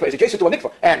 and when a mikveh is adjacent to a mikveh,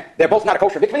 and they're both not a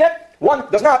kosher mikveh yet, one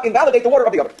does not invalidate the water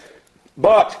of the other.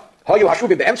 But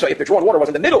if the drawn water was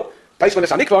in the middle, place when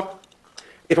it's a mikveh,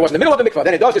 if it was in the middle of the mikveh,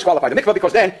 then it does disqualify the mikveh,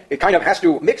 because then it kind of has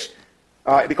to mix,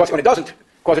 because when it doesn't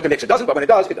cause it to mix, it doesn't, but when it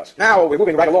does, it does. Now we're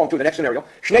moving right along to the next scenario.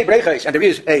 Shnei breches, and there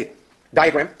is a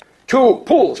diagram, two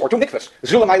pools, or two mikvahs,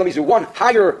 zulam mizu, one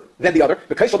higher than the other.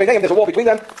 The kaisel beinayim, there's a wall between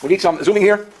them. We need some zooming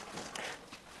here.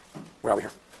 Where are we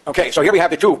here? Okay, so here we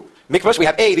have the two mikvahs. We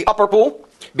have A, the upper pool,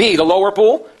 B, the lower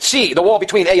pool, C, the wall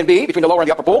between A and B, between the lower and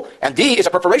the upper pool, and D is a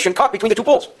perforation cut between the two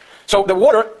pools. So the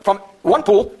water from one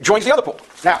pool joins the other pool.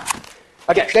 Now,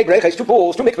 again, shnei breches, two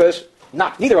pools, two mikvahs,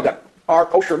 neither of them are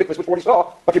kosher mikvahs with 40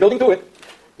 saw, but you're building to it.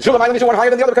 Zulam is one higher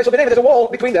than the other, there's a wall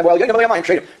between them. Well,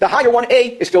 the higher one,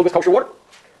 A, is filled with kosher water,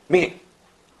 meaning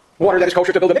water that is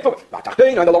kosher to build a mikvah with.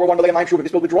 And the lower one, is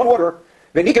filled with drawn water.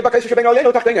 And he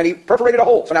perforated a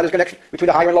hole. So now there's a connection between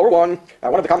the higher and lower one.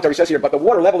 One of the commentaries says here, but the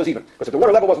water level is even. Because if the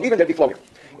water level wasn't even, there'd be flowing.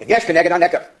 If there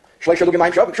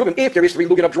is 3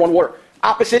 lugin of drawn water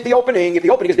opposite the opening, if the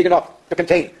opening is big enough to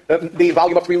contain the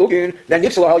volume of 3 lugin, then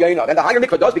then the higher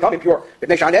mikvah does become impure.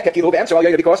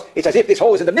 Because it's as if this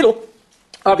hole is in the middle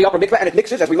of the upper mikvah, and it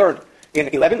mixes, as we learned in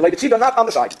 11, not on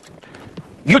the side.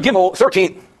 Yud Gimel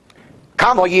 13.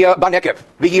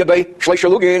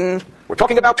 We're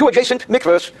talking about 2 adjacent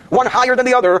mikvahs, one higher than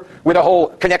the other, with a hole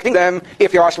connecting them.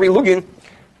 If there are 3 lugin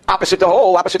opposite the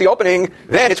hole, opposite the opening,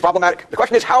 then it's problematic. The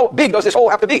question is, how big does this hole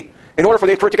have to be in order for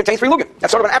it to contain 3 lugin? That's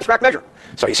sort of an abstract measure.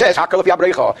 So he says,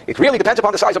 it really depends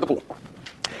upon the size of the pool.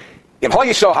 Let's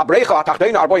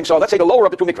say the lower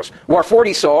of the 2 mikvahs were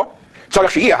 40 saw,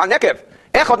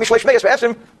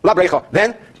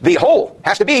 then the hole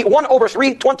has to be 1 over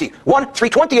 320,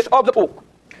 1/320th of the pool.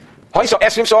 What if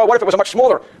it was a much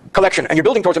smaller collection and you're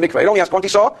building towards a mikveh? It only has 20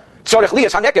 saw.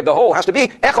 The hole has to be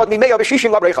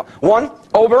 1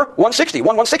 over 160,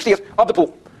 1/160th of the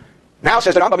pool. Now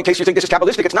says the Rambam, in case you think this is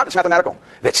Kabbalistic, it's not, it's mathematical.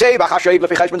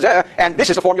 And this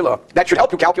is a formula that should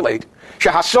help you calculate.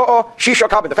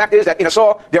 The fact is that in a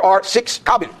saw, there are 6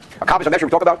 kabin. A kab is a measure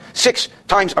we talk about. 6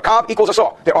 times a kab equals a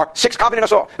saw. There are 6 kabin in a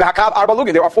saw. There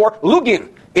are 4 lugin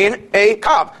in a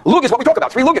kab. Lug is what we talk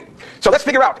about, 3 lugin. So let's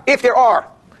figure out if there are,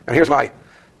 and here's my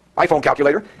iPhone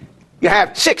calculator, you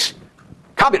have 6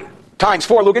 kabin times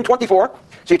 4 lugin, 24.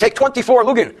 So you take 24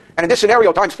 lugin, and in this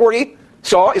scenario times 40,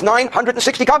 saw is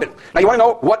 960 kabin. Now you want to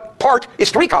know what part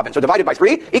is 3 kabin. So divided by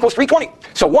 3 equals 320.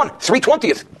 So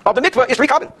 1/320th of the mikveh is 3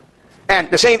 kabin. And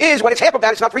the same is when it's half of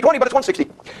that, it's not 320, but it's 160.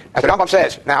 As the Rambam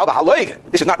says, now the halog,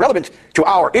 this is not relevant to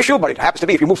our issue, but it happens to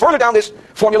be. If you move further down this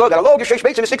formula, that halog is 6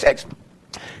 beitzim is 6 eggs.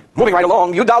 Moving right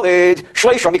along, Yudalid,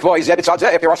 Shleisha mikvah zeh b'tzad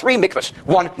zeh. If there are 3 mikvahs,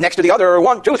 one next to the other,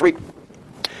 1, 2, 3.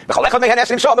 As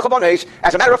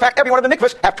a matter of fact, every one of the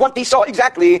mikvahs have 20 saw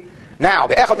exactly. Now,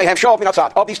 the echad mehem shov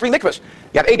minatzad, of these 3 mikvahs,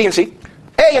 you have A, B, and C.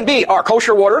 A and B are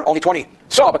kosher water, only 20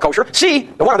 saw, but kosher. C,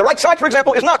 the one on the right side, for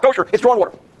example, is not kosher, it's drawn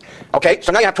water. Okay,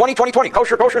 so now you have 20, 20, 20,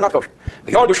 kosher, kosher, not kosher.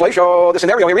 The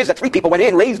scenario here is that 3 people went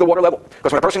in, raised the water level.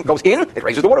 Because when a person goes in, it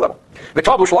raises the water level. And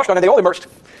they all immersed.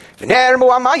 And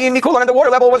the water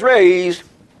level was raised.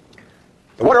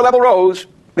 The water level rose.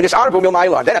 And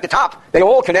then at the top, they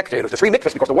all connected. The 3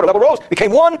 mikvahs, because the water level rose,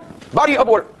 became one body of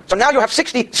water. So now you have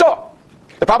 60 saw.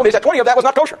 The problem is that 20 of that was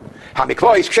not kosher.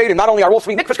 Not only are all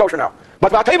 3 mikvahs kosher now,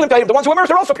 but the ones who immerse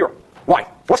are also pure. Why?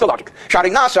 What's the logic?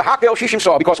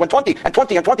 Because when 20 and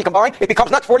 20 and 20 combine, it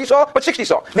becomes not 40 saw, but 60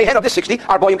 saw. Mehen of this 60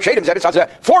 are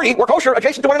 40 were kosher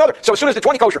adjacent to one another. So as soon as the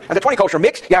 20 kosher and the 20 kosher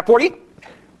mix, you have 40.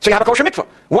 So you have a kosher mikvah.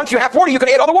 Once you have 40, you can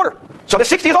add other water. So the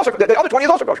 60 is also, the other 20 is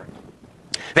also kosher.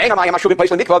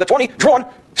 The 20 drawn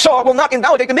saw will not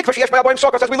invalidate the mikvah sheyesh b'ayam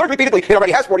saw, because as we learned repeatedly, it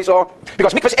already has 40 saw.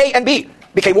 Because mikvahs A and B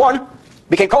became one,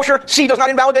 became kosher. C does not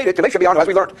invalidate it. As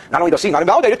we learned, not only does C not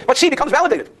invalidate it, but C becomes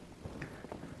validated.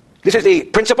 This is the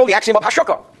principle, the axiom of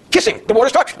hashukah. Kissing, the water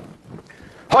is touched.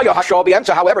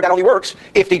 However, that only works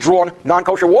if the drawn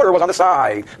non-kosher water was on the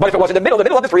side. But if it was in the middle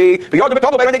of the three, the yard of the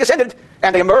better, and they descended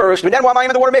and they immersed, and then while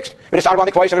the water mixed, and it started on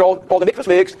the twice, and all the mikvahs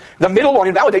mixed, the middle one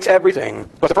invalidates everything.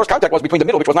 Because the first contact was between the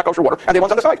middle, which was not kosher water, and the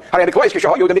ones on the side. The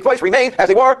mikvahs remain as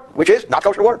they were, which is not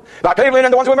kosher water.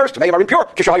 And the ones who immersed, they are impure,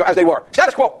 as they were.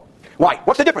 Status quo. Why?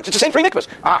 What's the difference? It's the same three mikvahs.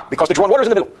 Because the drawn water is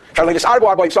in the middle.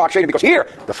 Because here,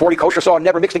 the 40 kosher saw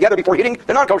never mixed together before hitting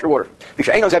the non-kosher water.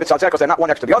 Because they're not one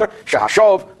next to the other.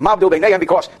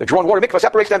 Because the drawn water mikvah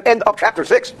separates them. End of chapter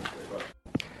 6.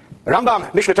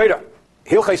 Rambam, Mishnah Torah,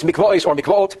 Hilchos Mikvaot or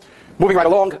Mikvaot, moving right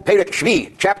along, Perek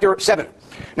Shvi, chapter 7.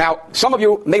 Now, some of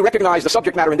you may recognize the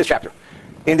subject matter in this chapter.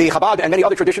 In the Chabad and many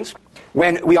other traditions,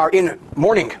 when we are in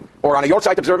mourning or on a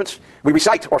Yortzeit observance, we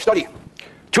recite or study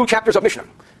 2 chapters of Mishnah.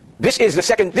 This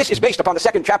is based upon the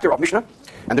second chapter of Mishnah.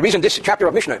 And the reason this chapter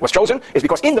of Mishnah was chosen is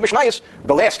because in the Mishnayos,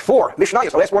 the last four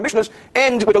Mishnahs,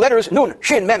 end with the letters Nun,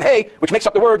 Shin, Mem, Hey, which makes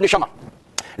up the word Neshama.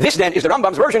 This then is the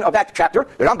Rambam's version of that chapter.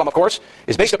 The Rambam, of course,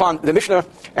 is based upon the Mishnah,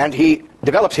 and he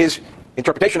develops his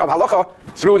interpretation of halacha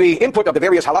through the input of the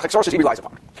various halachic sources he relies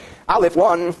upon. Aleph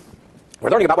 1,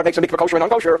 we're learning about what makes a mikvah kosher and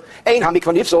unkosher. Ein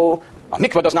ha-mikvah nifsol. A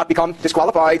mikvah does not become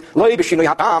disqualified. Loi b'shinui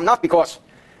hatam, not because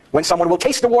when someone will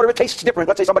taste the water, it tastes different.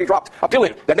 Let's say somebody dropped a pill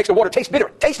in that makes the water taste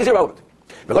bitter. Taste is irrelevant.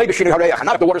 Not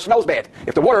if the water smells bad.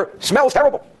 If the water smells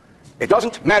terrible, it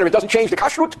doesn't matter. It doesn't change the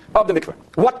kashrut of the mikveh.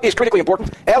 What is critically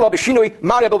important?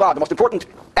 The most important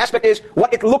aspect is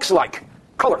what it looks like.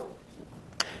 Color.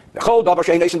 As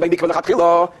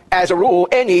a rule,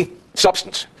 any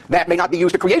substance that may not be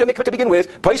used to create a mikveh to begin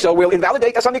with, Paisa will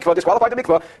invalidate as a mikveh, disqualify the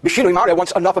mikveh, b'shinui mare,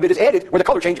 once enough of it is added, where the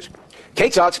color changes.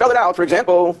 Ketzad, spell it out, for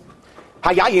example,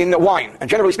 hayayin, wine. And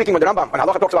generally speaking, when the Rambam, when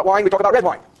halacha talks about wine, we talk about red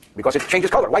wine, because it changes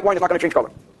color. White wine is not going to change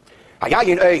color.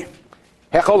 Hayayin, a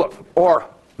hecholov, or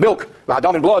milk,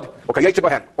 v'hadam in blood,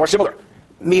 or similar.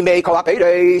 Mimei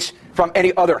kolapedes, from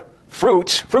any other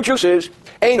fruit juices,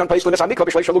 even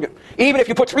if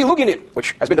you put 3 lugin in,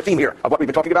 which has been the theme here of what we've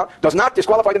been talking about, does not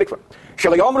disqualify the mikveh.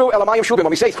 When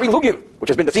we say 3 lugin, which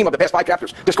has been the theme of the past 5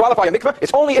 chapters, disqualify a mikveh,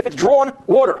 it's only if it's drawn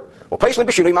water.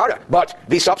 But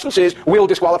these substances will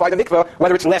disqualify the mikveh,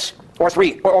 whether it's less or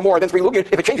 3 or more than 3 lugin,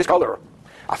 if it changes color.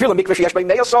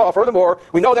 Furthermore,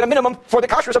 we know that a minimum for the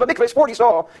kashrus of a mikveh is 40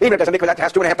 saw. Even if there's a mikveh that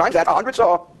has 2.5 times that, 100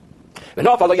 saw. And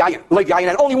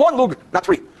only 1 lug, not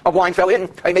 3, of wine fell in.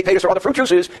 I may or other fruit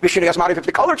juices. If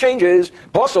the color changes,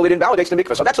 also it invalidates the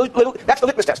mikveh. So that's the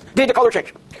litmus test. Did the color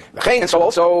change? And so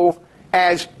also,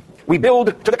 as we build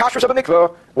to the kashrus of a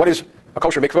mikveh, what is a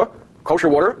kosher mikveh? Kosher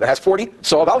water that has 40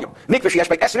 saw volume. Mikveh sheyesh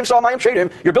by esenim saw mayim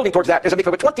shedim. You're building towards that. There's a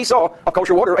mikveh with 20 saw of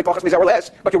kosher water, a pachas mizah or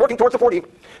less, but you're working towards the 40.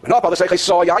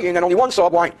 Saw yayin, and only 1 saw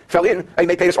of wine fell in. A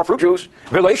may or fruit juice.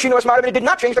 It did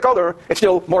not change the color. It's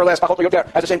still more or less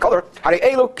has the same color.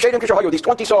 These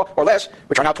 20 saw or less,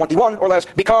 which are now 21 or less,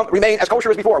 remain as kosher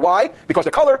as before. Why? Because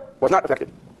the color was not affected.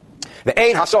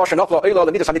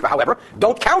 However,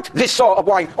 don't count this saw of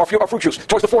wine or fruit juice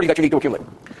towards the 40 that you need to accumulate.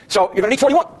 So you're going to need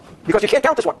 41, because you can't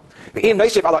count this one. For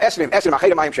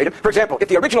example, if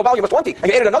the original volume was 20 and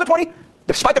you added another 20,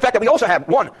 despite the fact that we also have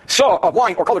 1 saw of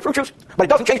wine or colored fruit juice, but it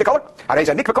doesn't change the color, it's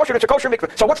a kosher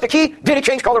mikveh. So what's the key? Did it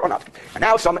change color or not? And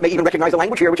now some may even recognize the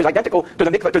language here, which is identical to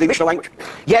the mikveh, to the Mishnah language.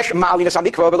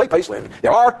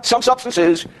 There are some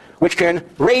substances which can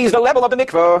raise the level of the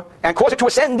mikveh and cause it to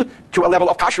ascend to a level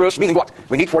of kashrus, meaning what?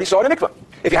 We need 40 saw in a mikveh.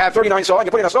 If you have 39 saw and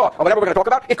you put in a saw of whatever we're going to talk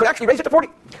about, it could actually raise it to 40.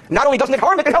 Not only doesn't it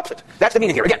harm it, it helps it. That's the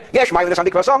meaning here. Again,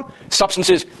 some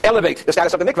substances elevate the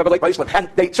status of the mikveh, and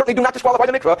they certainly do not disqualify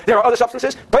the mikveh. There are other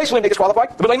substances, they disqualify,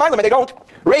 but they don't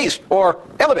raise or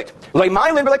elevate.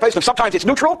 Sometimes it's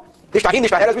neutral, as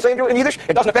we say in Yiddish,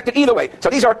 it doesn't affect it either way. So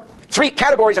these are 3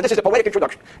 categories, and this is a poetic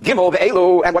introduction. Gimel,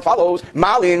 ve'elu, and what follows,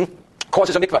 malin,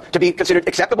 causes a mikveh to be considered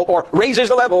acceptable or raises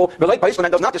the level,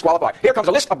 and does not disqualify. Here comes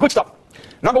a list of good stuff.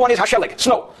 Number 1 is hasheleg,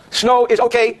 snow. Snow is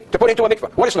okay to put into a mikveh.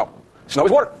 What is snow? Snow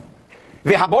is water.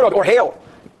 V'haborod, or hail.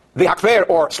 V'hakver,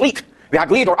 or sleet.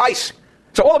 V'haglid, or ice.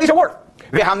 So all of these are water.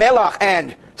 V'hamelach,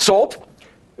 and salt.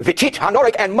 V'tit,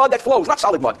 hanorek, and mud that flows. Not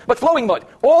solid mud, but flowing mud.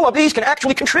 All of these can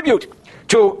actually contribute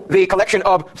to the collection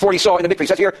of 40 saw in the mikveh. It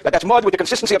says here that that's mud with the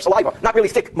consistency of saliva, not really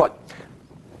thick mud.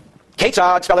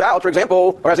 Ketzad, spell it out, for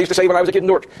example, or as I used to say when I was a kid in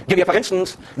Newark, give you for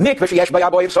instance, mikveh sheyesh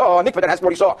b'yaboyev saw, mikveh that has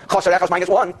 40 saw, chaser echas minus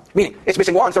 1, meaning it's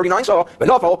missing 1, 39 saw,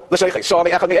 v'nofo, l'seichei, saw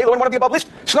me'echad me'elu, and one of the above list,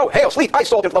 snow, hail, sleet, ice,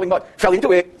 salt, and flowing mud, fell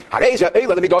into it, hareza,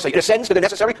 eila, l'midosa, it ascends to the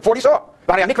necessary 40 saw.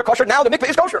 V'harei mikveh kosher, now the mikveh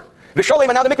is kosher. V'sholem,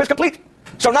 and now the mikveh is complete.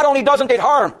 So not only doesn't it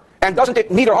harm, and doesn't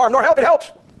it neither harm nor help, it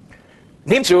helps.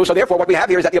 Nimtzu, so therefore what we have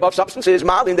here is that the above substances,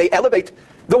 malin, they elevate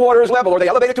the water's level, or they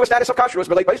elevate it to a status of kashrus,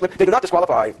 but they do not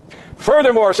disqualify.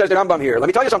 Furthermore, says the Rambam here, let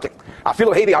me tell you something.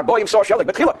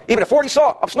 Even a 40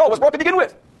 saw of snow was brought to begin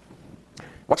with.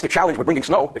 What's the challenge with bringing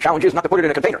snow? The challenge is not to put it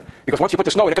in a container. Because once you put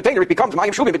the snow in a container, it becomes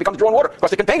mayim shuvim, it becomes drawn water. Because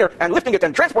the container, and lifting it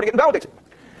and transporting it invalidates it.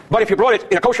 But if you brought it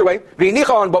in a kosher way, and he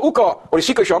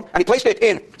placed it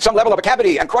in some level of a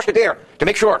cavity and crushed it there to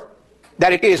make sure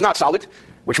that it is not solid,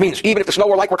 which means even if the snow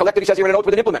or like were collected, he says here in a note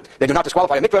with an implement, they do not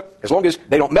disqualify a mikveh as long as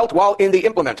they don't melt while in the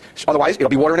implement. Otherwise, it'll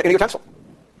be water in a utensil.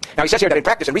 Now he says here that in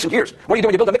practice, in recent years, what are you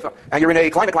doing to build a mikveh? And you're in a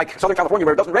climate like Southern California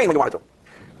where it doesn't rain when you want it to.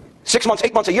 6 months,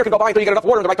 8 months, a year can go by until you get enough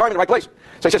water in the right time in the right place. So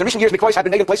he says in recent years, mikvahs have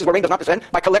been made in places where rain does not descend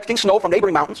by collecting snow from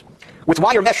neighboring mountains with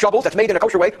wire mesh shovels that's made in a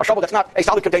kosher way, a shovel that's not a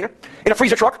solid container, in a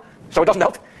freezer truck so it doesn't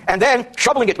melt, and then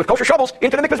shoveling it with kosher shovels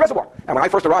into the mikvah's reservoir. And when I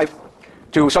first arrived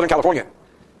to Southern California,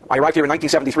 I arrived here in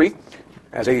 1973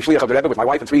 as a shliach of the Rebbe with my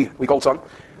wife and 3-week-old son.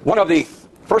 One of the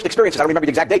first experiences, I don't remember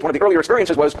the exact date, one of the earlier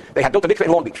experiences was they had built a mikveh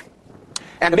in Long Beach.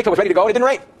 And the mikveh was ready to go and it didn't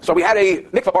rain. So we had a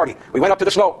mikveh party. We went up to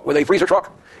the snow with a freezer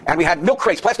truck. And we had milk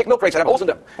crates, plastic milk crates that have holes in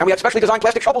them. And we had specially designed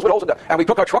plastic shovels with holes in them. And we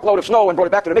took a truckload of snow and brought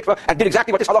it back to the mikveh and did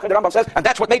exactly what this halakha in the Rambam says. And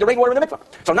that's what made the rainwater in the mikveh.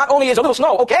 So not only is a little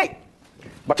snow okay,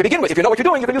 but to begin with, if you know what you're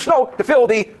doing, you can use snow to fill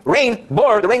the rain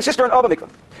bore, the rain cistern of a mikveh.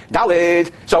 Dalid.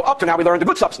 So up to now we learned the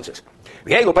good substances.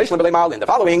 The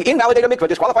following invalidate a mikveh,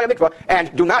 disqualify a mikveh,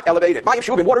 and do not elevate it. Mayim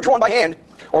shuvim, water drawn by hand,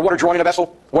 or water drawn in a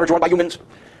vessel, water drawn by humans.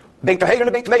 It's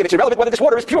irrelevant whether this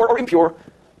water is pure or impure.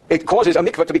 It causes a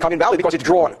mikveh to become invalid because it's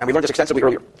drawn, and we learned this extensively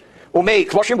earlier. Umei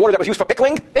kloshim, water that was used for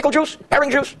pickling, pickle juice, herring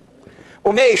juice.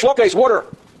 Umei shlokes, water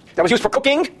that was used for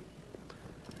cooking.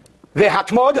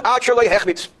 Vehatmod ad shelei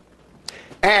hechmitz.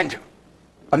 And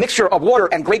a mixture of water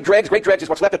and grape dregs. Grape dregs is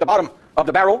what's left at the bottom of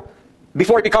the barrel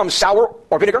before it becomes sour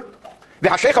or vinegar.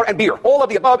 V'hashechar, and beer. All of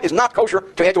the above is not kosher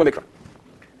to add to a mikveh.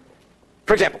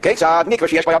 For example,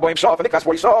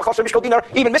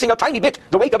 even missing a tiny bit,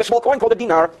 the weight of a small coin called a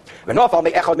dinar. And one of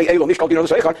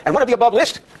the above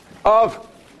list of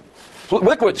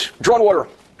liquids, drawn water,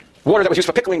 water that was used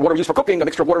for pickling, water used for cooking, a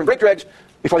mixture of water and grape dregs,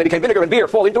 before they became vinegar and beer,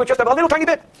 fall into it just a little tiny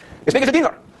bit, as big as a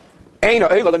dinar. It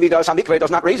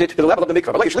does not raise it to the level of the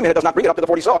mikveh. But it does not bring it up to the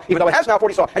 40 saw, even though it has now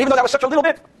 40 saw, and even though that was such a little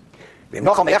bit. And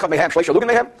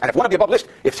if one of the above list,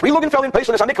 if 3 lugin fell in place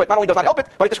on this mikveh, it not only does not help it,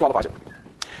 but it disqualifies it.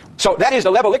 So that is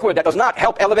the level liquid that does not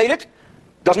help elevate it,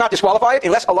 does not disqualify it,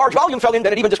 unless a large volume fell in,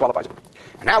 then it even disqualifies it.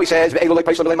 And now he says,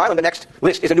 the next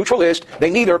list is a neutral list. They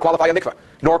neither qualify a mikveh,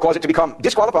 nor cause it to become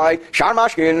disqualified. Shar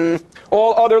mashkin,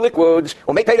 all other liquids,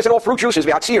 umepetis and all fruit juices,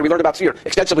 v'hatzir, we learned about seer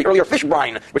extensively earlier, fish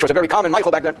brine, which was a very common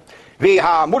Michael back then.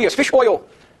 V'hamurias, fish oil.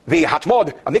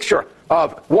 V'hatmod, a mixture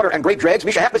of water and grape dregs.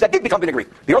 Misha hafnas, that did become vinegary.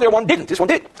 The earlier one didn't, this one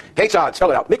did. Ketzad,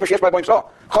 spell it out. Mikveh sheyesh by boim saw.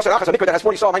 Chosar achas, a mikveh that has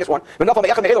 40 saw minus 1. V'nafal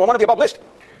me'echem me'elon, one of the above list.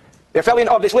 There fell in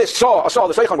of this list, saw, a saw,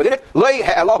 the seichon within it. Lei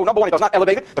ha'elahu, number 1, it does not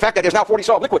elevate it. The fact that there's now 40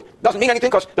 saw of liquid doesn't mean anything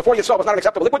because the 40th saw was not an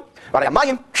acceptable liquid. But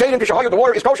amayim, shein kishahayu, the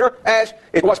water is kosher as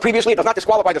it was previously. It does not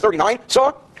disqualify the 39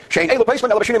 saw. Shein elu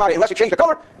placement, unless it changed the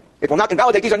color, it will not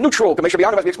invalidate. These are neutral, as we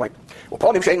explained. But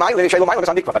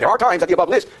there are times that the above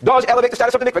list does elevate the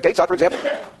status of the mikveh. Ketzad, for example.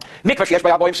 Mikveh sheyesh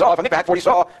by boim saw, if a mikveh had 40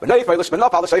 saw,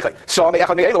 saw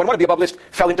me'echad me'elu, and one of the above list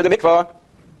fell into the mikveh.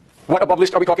 What above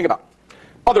list are we talking about?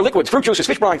 Other liquids, fruit juices,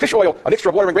 fish brine, fish oil, a mixture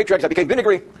of water and grape dregs that became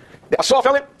vinegary. A saw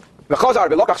fell in,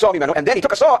 and then he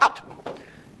took a saw out.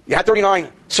 You had 39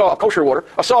 saw of kosher water,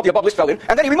 a saw of the above list fell in,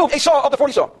 and then he removed a saw of the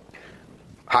 40 saw.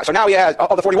 So now he has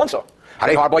of the 41 saw.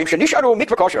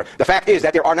 The fact is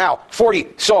that there are now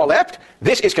 40 saw left.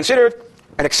 This is considered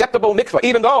an acceptable mikveh,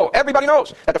 even though everybody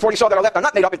knows that the 40 saw that are left are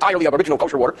not made up entirely of original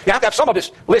kosher water. You have to have some of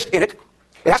this list in it.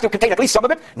 It has to contain at least some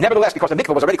of it. Nevertheless, because the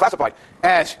mikveh was already classified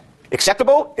as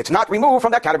acceptable, it's not removed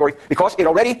from that category because it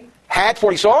already had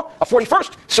 40 saw, a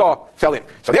 41st saw fell in.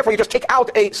 So therefore you just take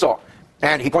out a saw.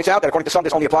 And he points out that according to some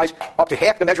this only applies up to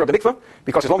half the measure of the mikveh,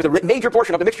 because as long as the major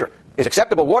portion of the mixture is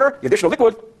acceptable water, the additional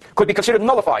liquid could be considered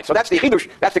nullified. So that's the chidush,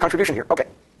 that's the contribution here. Okay.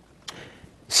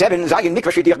 7. Zayin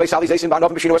mikveh shidich beisali zeisin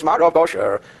ba'anov b'shinu esmarov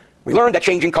kosher. We learned that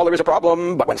changing color is a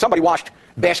problem, but when somebody washed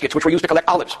baskets which were used to collect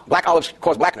olives, black olives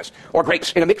cause blackness, or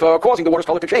grapes in a mikveh causing the water's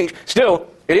color to change, still,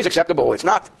 it is acceptable. It's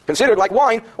not considered like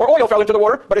wine or oil fell into the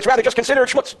water, but it's rather just considered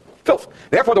schmutz, filth.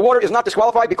 Therefore, the water is not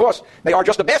disqualified because they are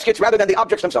just the baskets rather than the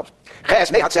objects themselves. What if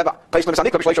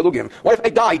a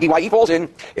dye, dye, falls in?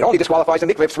 It only disqualifies the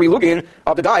mikveh if 3 lugin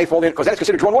of the dye fall in, because that is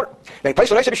considered drawn water. But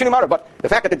the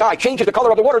fact that the dye changes the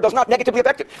color of the water does not negatively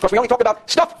affect it, because we only talk about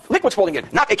stuff, liquids falling in,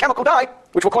 not a chemical dye,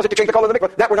 which will cause it to change the color of the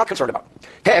mikveh. That we're not concerned about.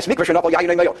 When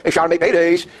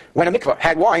a mikveh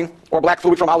had wine or black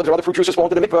fluid from olives or other fruit juices fall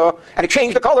into the mikveh, and it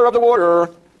changed the color of the water,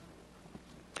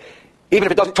 even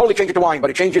if it doesn't totally change it to wine, but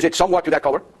it changes it somewhat to that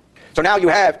color. So now you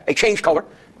have a changed color.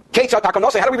 How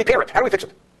do we repair it? How do we fix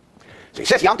it? So he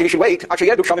says, you should wait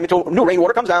until new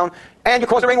rainwater comes down, and you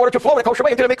cause the rainwater to flow in a kosher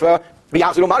way into the mikveh.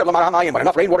 When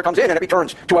enough rainwater comes in and it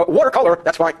returns to a water color,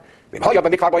 that's fine. But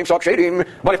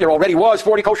if there already was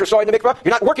 40 kosher soy in the mikveh,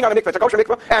 you're not working on a mikveh, it's a kosher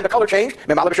mikveh, and the color changed,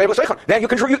 then you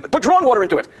can put drawn water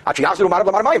into it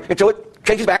until it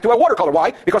changes back to a water color.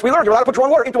 Why? Because we learned you're allowed to put drawn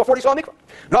water into a 40 soy mikveh.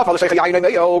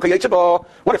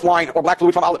 What if wine or black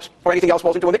fluid from olives or anything else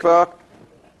falls into a mikveh?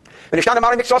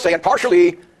 And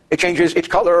partially it changes its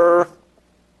color.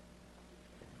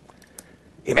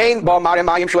 If it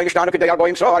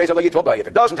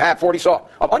doesn't have 40 saw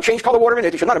of unchanged color water in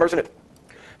it, you should not immerse in it.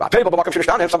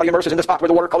 If somebody immerses in the spot where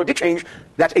the water color did change,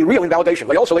 that's a real invalidation.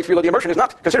 The immersion is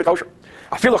not considered kosher.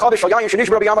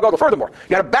 Furthermore,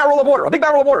 you had a barrel of water, a big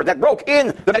barrel of water that broke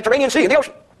in the Mediterranean Sea, in the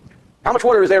ocean. How much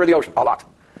water is there in the ocean? A lot.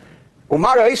 And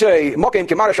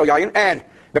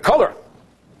the color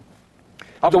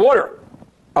of the water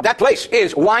of that place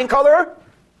is wine color.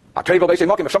 If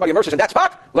somebody immerses in that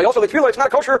spot, it's not a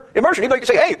kosher immersion. Even though you can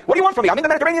say, hey, what do you want from me? I'm in the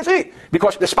Mediterranean Sea.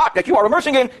 Because the spot that you are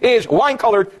immersing in is wine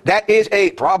colored. That is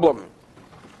a problem.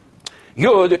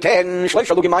 Yud 10 3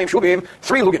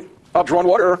 lugin of drawn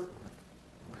water.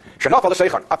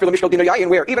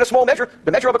 Where even a small measure,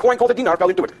 the measure of a coin called a dinar, fell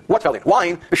into it. What fell in?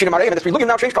 Wine. And the 3 lugin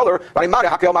now changed color. And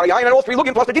all 3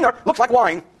 lugin plus the dinar looks like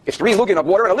wine. It's 3 lugin of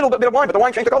water and a little bit of wine, but the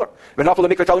wine changed the color. When the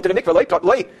mikveh fell into the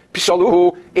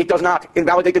mikveh, it does not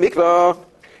invalidate the mikveh.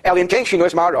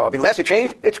 Unless it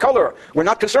changed its color. We're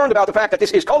not concerned about the fact that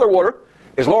this is color water,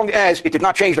 as long as it did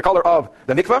not change the color of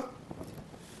the mikveh.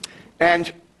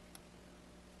 And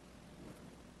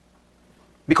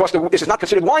because this is not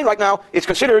considered wine right now, it's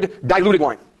considered diluted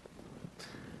wine.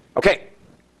 Okay.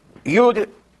 Yud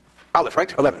Aleph,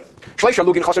 right? 11. 3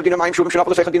 lugin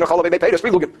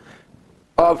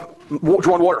of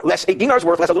drawn water, less 8 dinars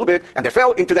worth, less a little bit, and they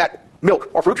fell into that milk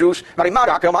or fruit juice. And it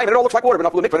all looks like water,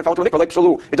 but it fell into the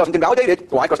mikveh. It doesn't invalidate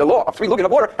it. Why? Because the law of 3 lugin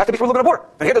of water has to be 3 lugin of water.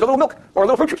 And here there's a little milk or a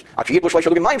little fruit juice.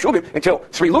 Until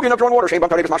 3 lugin of drawn water,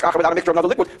 without a mixture of another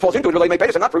liquid, falls into it,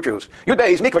 and not fruit juice. Yud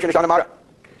Beis mikveh.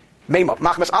 What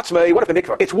if the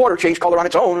mikveh, its water changed color on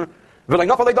its own? And we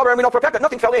know for a fact that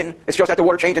nothing fell in. It's just that the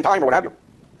water changed in time or what have you.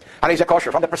 And is it kosher?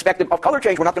 From the perspective of color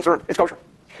change, we're not concerned. It's kosher.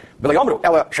 The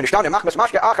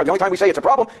only time we say it's a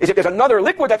problem is if there's another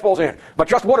liquid that falls in. But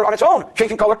just water on its own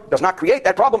changing color does not create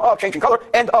that problem of changing color.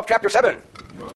 End of chapter 7.